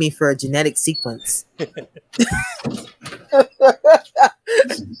leaving me for a genetic sequence.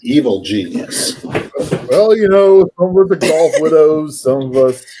 Evil genius. Well, some of us are golf widows, some of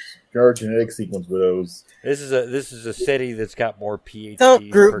us are genetic sequence widows. This is a city that's got more PhDs Don't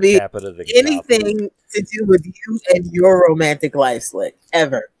group per me capita than anything Gotham. to do with you and your romantic life, Slick.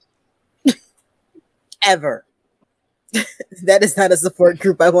 Ever. Ever. That is not a support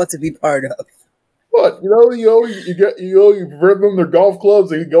group I want to be part of. What you bring them their golf clubs.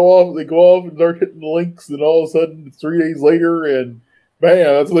 They go off and start hitting the links, and all of a sudden it's 3 days later, and bam,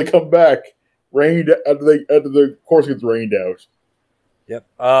 that's when they come back. Rained after the course gets rained out. Yep.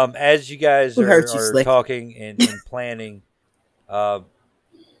 As you guys Who hurt you, are Slick? talking and planning, the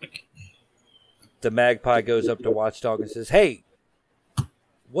magpie goes up to Watchdog and says, "Hey,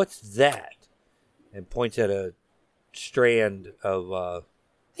 what's that?" And points at a strand of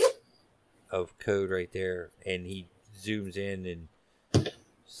code right there, and he zooms in and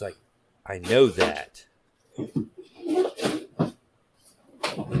it's like, "I know that."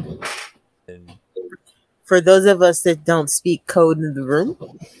 And For those of us that don't speak code in the room,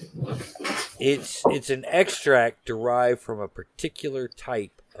 it's an extract derived from a particular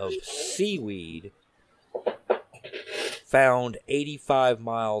type of seaweed found 85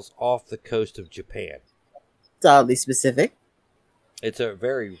 miles off the coast of Japan. it's oddly specific. It's a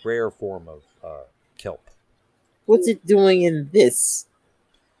very rare form of kelp. What's it doing in this?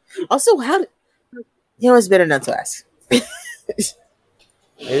 Also, it's better not to ask.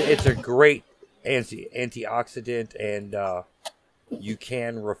 It's a great antioxidant, and you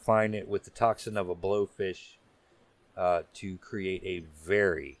can refine it with the toxin of a blowfish to create a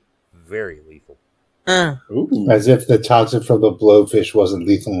very, very lethal. Ooh. As if the toxin from the blowfish wasn't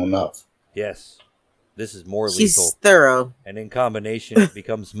lethal enough. Yes, this is more She's lethal, thorough. and in combination, it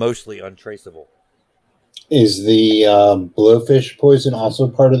becomes mostly untraceable. Is the blowfish poison also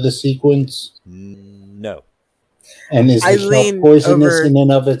part of the sequence? No. And is I the shell lean poisonous over in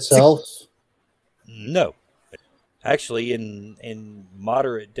and of itself? No. Actually, in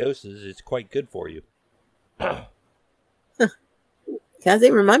moderate doses, it's quite good for you. Kaze,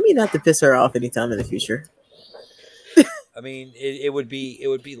 remind me not to piss her off anytime in the future. I mean, it would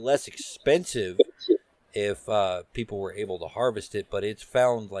be less expensive if people were able to harvest it, but it's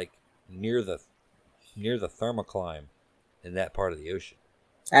found like near the thermocline in that part of the ocean.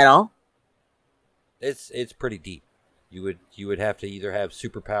 At all? It's pretty deep. You would have to either have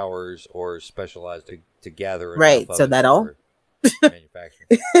superpowers or specialize to gather. Right. So that all.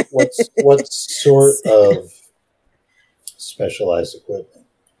 Manufacturing. What sort of specialized equipment?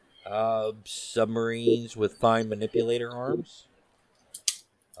 Submarines with fine manipulator arms.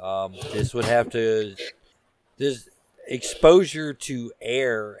 This would have to. This exposure to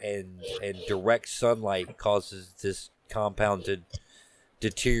air and direct sunlight causes this compound to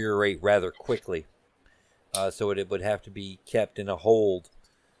deteriorate rather quickly. So it would have to be kept in a hold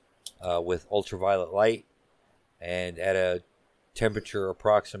with ultraviolet light and at a temperature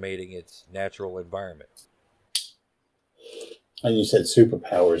approximating its natural environment. And you said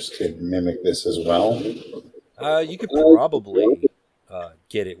superpowers could mimic this as well? You could probably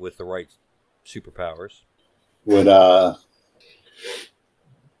get it with the right superpowers. Would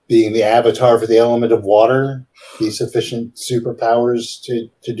being the avatar for the element of water be sufficient superpowers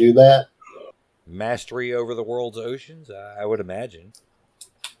to do that? Mastery over the world's oceans, I would imagine.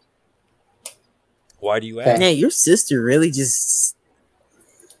 Why do you ask? Man, your sister really just...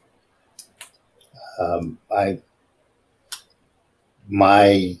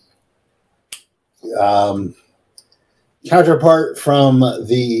 My counterpart from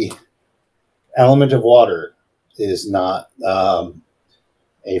the element of water is not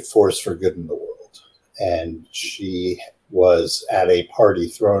a force for good in the world. And she was at a party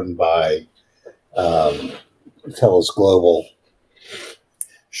thrown by Telos Global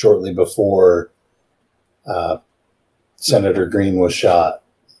shortly before Senator Green was shot.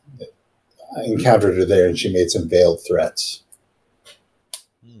 I encountered her there and she made some veiled threats.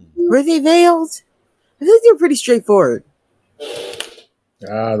 Were they veiled? I think they were pretty straightforward.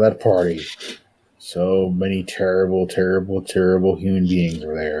 That party. So many terrible, terrible, terrible human beings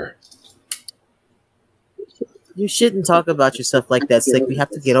were there. You shouldn't talk about yourself like that, Slick. We have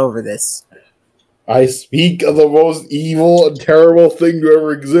to get over this. I speak of the most evil and terrible thing to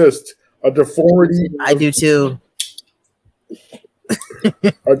ever exist. A deformity. I do too.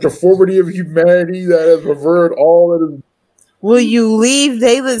 A deformity of humanity that has perverted all that is. Will you leave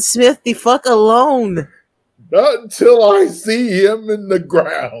Dalen Smith the fuck alone? Not until I see him in the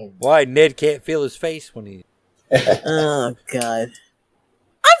ground. Why Ned can't feel his face when he... Oh, God.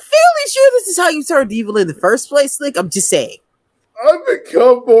 I'm fairly sure this is how you turned evil in the first place, Slick. I'm just saying. I've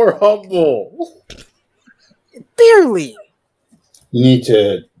become more humble. Barely. You need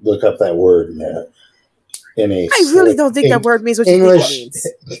to look up that word in a. I really don't think that word means what you think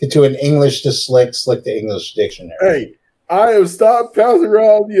it means. To an English to Slick to English dictionary. Hey, I have stopped passing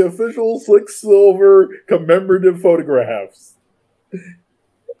around the official Slick Silver commemorative photographs.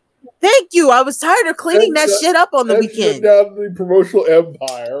 Thank you. I was tired of cleaning that shit up on the weekend. Down the promotional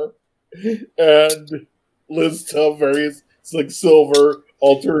empire and list of various Slick Silver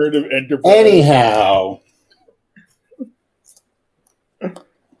alternative enterprises.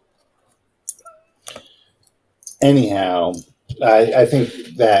 Anyhow, I think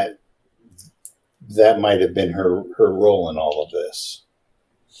that might have been her role in all of this.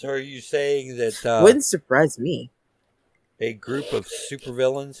 So are you saying that... Wouldn't surprise me. A group of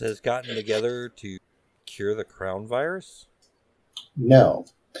supervillains has gotten together to cure the crown virus? No.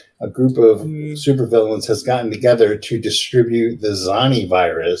 A group of supervillains has gotten together to distribute the Zani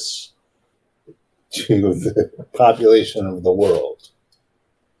virus to the population of the world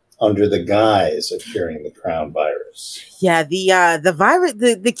under the guise of curing the crown virus. Yeah, the virus,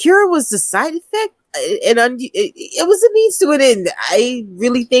 the cure was the side effect, and it was a means to an end. I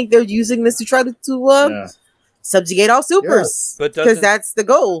really think they're using this to try to subjugate all supers, because that's the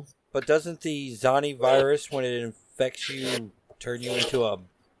goal. But doesn't the Zani virus, when it infects you, turn you into a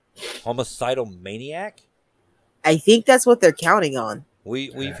homicidal maniac? I think that's what they're counting on.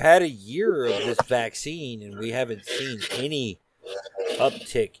 We've had a year of this vaccine, and we haven't seen any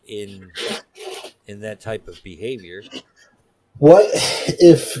uptick in that type of behavior. What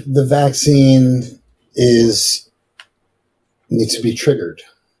if the vaccine needs to be triggered?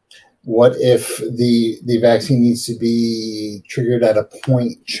 What if the vaccine needs to be triggered at a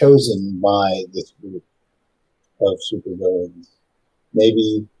point chosen by this group of supervillains?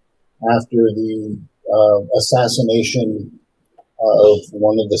 Maybe after the assassination of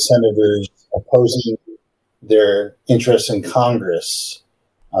one of the senators opposing their interest in Congress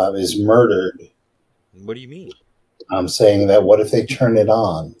is murdered. What do you mean? I'm saying that what if they turn it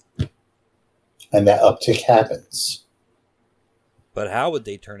on and that uptick happens? But how would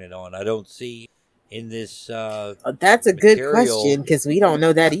they turn it on? I don't see in this. That's a good material. question because we don't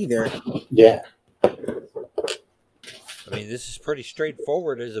know that either. Yeah. I mean, this is pretty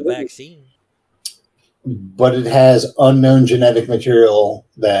straightforward as a vaccine. But it has unknown genetic material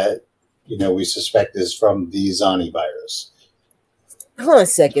that, we suspect is from the Zani virus. Hold on a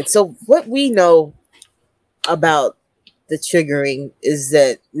second. So what we know about the triggering is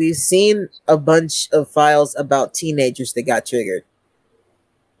that we've seen a bunch of files about teenagers that got triggered.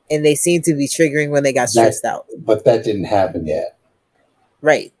 And they seem to be triggering when they got stressed out. But that didn't happen yet.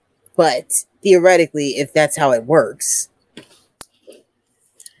 Right. But theoretically, if that's how it works,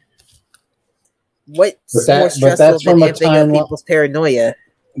 what's more stressful than amping up people's paranoia?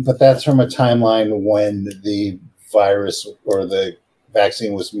 But that's from a timeline when the virus or the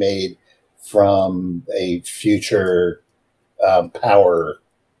vaccine was made from a future power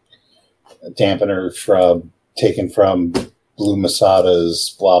dampener taken from Blue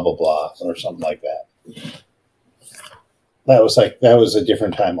Masada's blah blah blah or something like that. That was a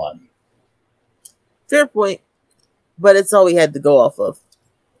different timeline. Fair point, but it's all we had to go off of.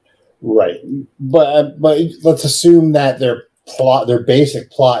 Right, but let's assume that their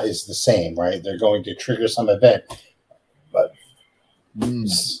basic plot is the same, right? They're going to trigger some event, but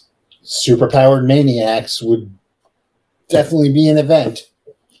superpowered maniacs would definitely be an event.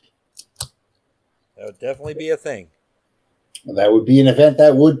 That would definitely be a thing. That would be an event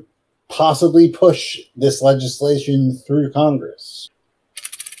that would possibly push this legislation through Congress.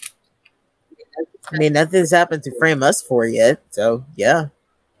 I mean, nothing's happened to frame us for yet, so yeah.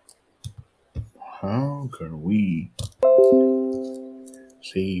 How can we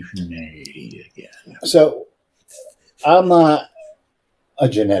save humanity again? So, I'm not a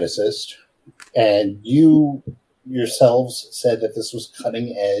geneticist, and you yourselves said that this was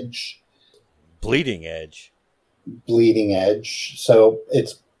cutting edge. Bleeding edge. So,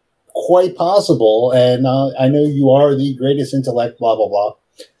 it's quite possible, and I know you are the greatest intellect, blah, blah, blah,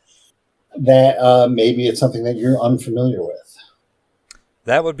 that maybe it's something that you're unfamiliar with.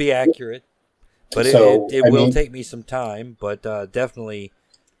 That would be accurate. But it will take me some time, but definitely.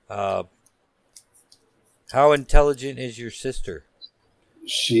 How intelligent is your sister?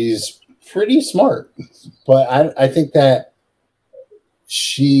 She's pretty smart, but I think that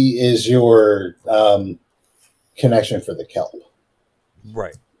she is your connection for the kelp.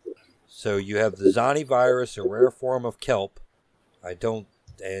 Right. So you have the Zani virus, a rare form of kelp.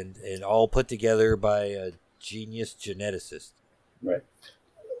 And all put together by a genius geneticist. Right.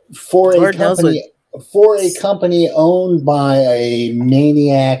 For a company owned by a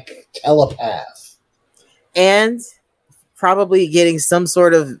maniac telepath. And probably getting some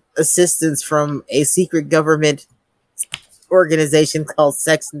sort of assistance from a secret government organization called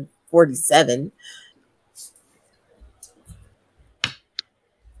Section 47.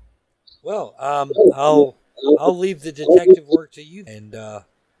 Well, I'll leave the detective work to you, and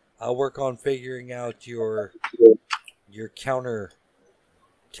I'll work on figuring out your counter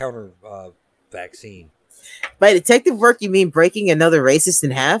vaccine. By detective work, you mean breaking another racist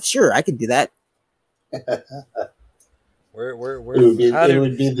in half? Sure, I can do that.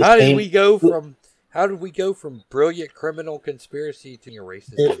 How did we go from brilliant criminal conspiracy to a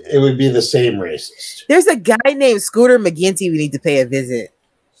racist? It would be the same racist. There's a guy named Scooter McGinty we need to pay a visit.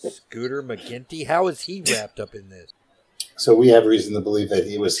 Scooter McGinty? How is he wrapped up in this? So we have reason to believe that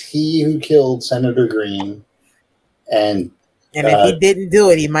it was he who killed Senator Green, and if he didn't do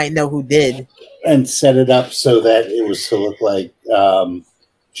it, he might know who did, and set it up so that it was to look like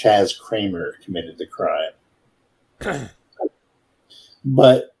Chaz Kramer committed the crime.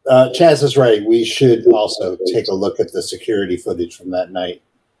 But Chaz is right. We should also take a look at the security footage from that night.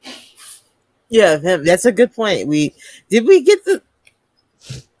 Yeah, that's a good point. Did we get the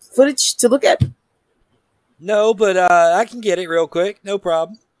footage to look at? No, but I can get it real quick. No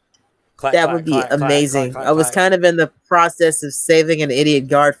problem. That would be amazing. I was kind of in the process of saving an idiot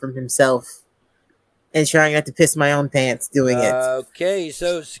guard from himself and trying not to piss my own pants doing it. Okay,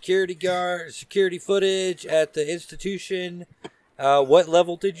 so security footage at the institution. What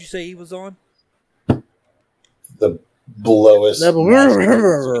level did you say he was on? The lowest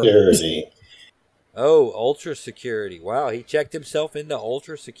security. Oh, ultra security. Wow, he checked himself into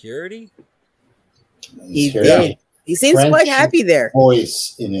ultra security? He did. He seems French quite happy there.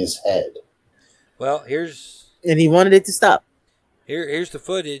 Voice in his head. Well, and he wanted it to stop. Here's the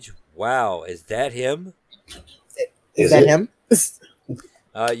footage. Wow, is that him? Is that him?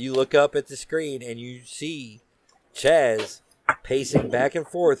 You look up at the screen and you see Chaz pacing back and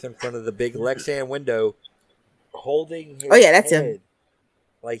forth in front of the big Lexan window, holding his that's head him.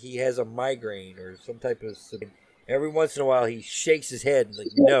 like he has a migraine or some type of. Every once in a while, he shakes his head like,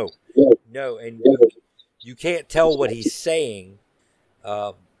 No, and you can't tell what he's saying,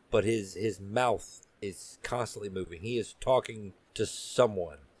 but his mouth is constantly moving. He is talking to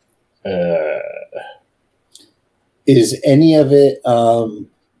someone. Is any of it? Does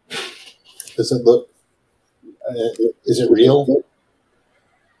it look? Is it real?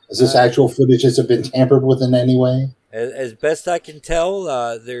 Is this actual footage? Has it been tampered with in any way? As best I can tell,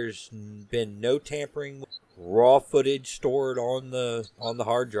 there's been no tampering. Raw footage stored on the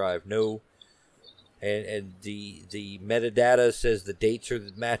hard drive. No, and the metadata says the dates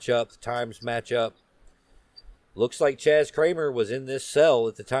match up, the times match up. Looks like Chaz Kramer was in this cell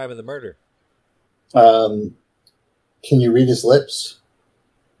at the time of the murder. Can you read his lips,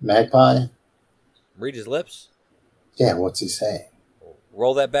 Magpie? Read his lips? Yeah, what's he saying?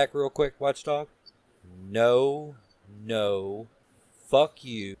 Roll that back real quick, Watchdog. No, fuck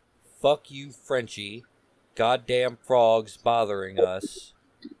you, Frenchie. Goddamn frogs bothering us.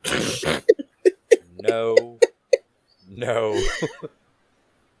 No.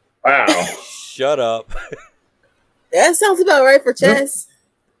 Wow. Shut up. That sounds about right for Chess.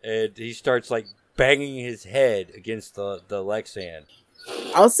 And he starts like banging his head against the Lexan.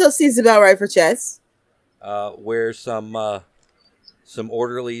 Also seems about right for Chess. Where some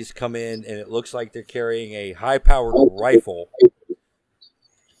orderlies come in, and it looks like they're carrying a high-powered rifle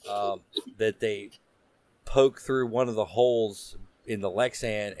that they poke through one of the holes in the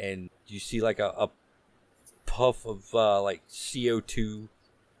Lexan, and you see like a puff of like CO2,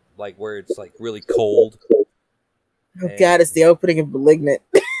 like where it's like really cold. Oh God, it's the opening of Malignant.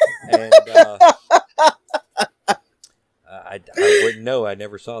 And I wouldn't know. I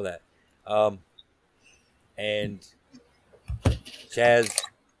never saw that. And Chaz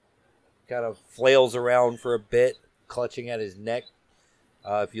kind of flails around for a bit, clutching at his neck.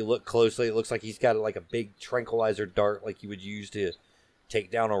 If you look closely, it looks like he's got like a big tranquilizer dart like you would use to take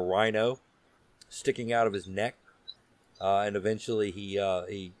down a rhino sticking out of his neck. And eventually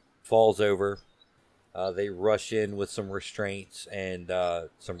he falls over. They rush in with some restraints, and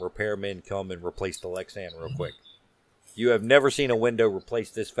some repairmen come and replace the Lexan real quick. You have never seen a window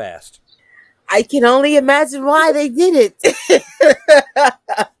replaced this fast. I can only imagine why they did it.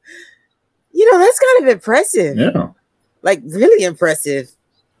 That's kind of impressive. Yeah. Like, really impressive.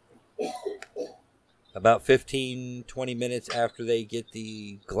 About 15, 20 minutes after they get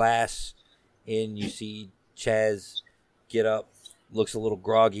the glass in, you see Chaz get up, looks a little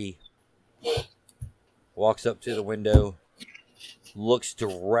groggy, walks up to the window, looks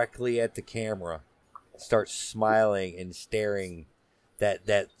directly at the camera, starts smiling and staring. That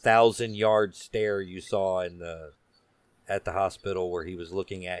 1,000-yard stare you saw at the hospital where he was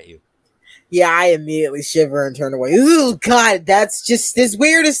looking at you. Yeah, I immediately shiver and turn away. Ooh, God, that's just this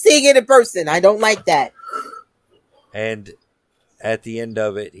weirdest thing in a person. I don't like that. And at the end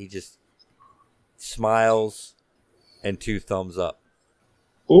of it, he just smiles and 2 thumbs up.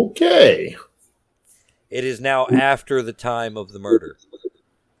 Okay. It is now after the time of the murder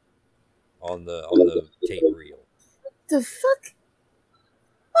on the tape reel. The fuck?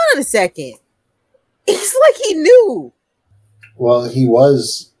 Hold on a second. It's like he knew. Well, he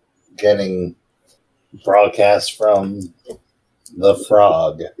was getting broadcast from the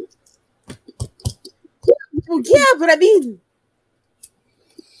frog. Well, yeah, but I mean,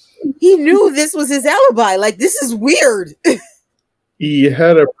 he knew this was his alibi. Like, this is weird. He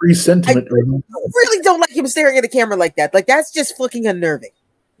had a presentiment. I really don't like him staring at the camera like that. Like, that's just fucking unnerving.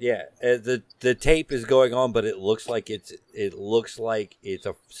 Yeah, the tape is going on, but it looks like it's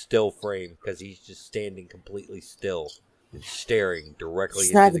a still frame because he's just standing completely still and staring directly. He's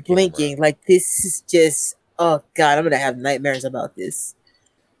into not the blinking. camera. Like, this is just, oh God, I'm gonna have nightmares about this.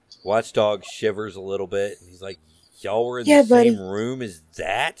 Watchdog shivers a little bit, and he's like, "Y'all were in Yeah, the buddy. same room as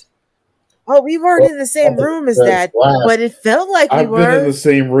that?" Oh, we weren't in the same room as that, but it felt like we I've been in were. the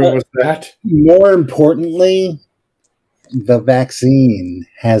same room as that. More importantly, the vaccine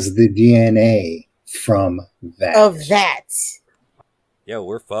has the DNA from that. Of that. Yeah,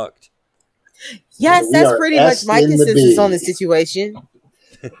 we're fucked. Yes, We that's are pretty S much my in the consensus B. on the situation.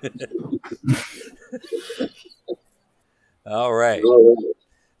 All right.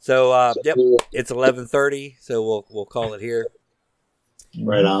 So, yep, it's 11:30, so we'll call it here.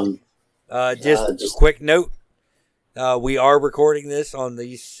 Right on. Just a quick note: we are recording this on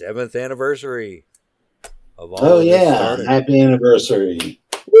the 7th anniversary of all. Oh of this yeah! started. Happy anniversary!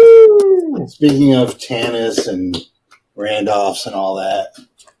 Woo! Speaking of Tanis and Randolphs and all that,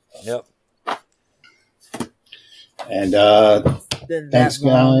 Yep. and Been that thanks,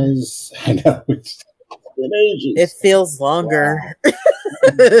 long. guys. I know it's been ages. It feels longer.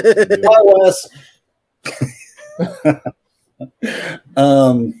 Bye, Wes.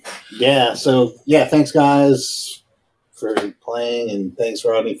 yeah, so yeah, thanks guys for playing, and thanks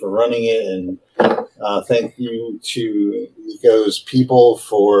Rodney for running it, and thank you to Nico's people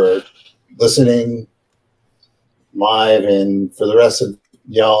for listening live, and for the rest of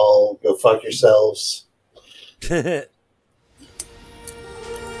y'all, go fuck yourselves.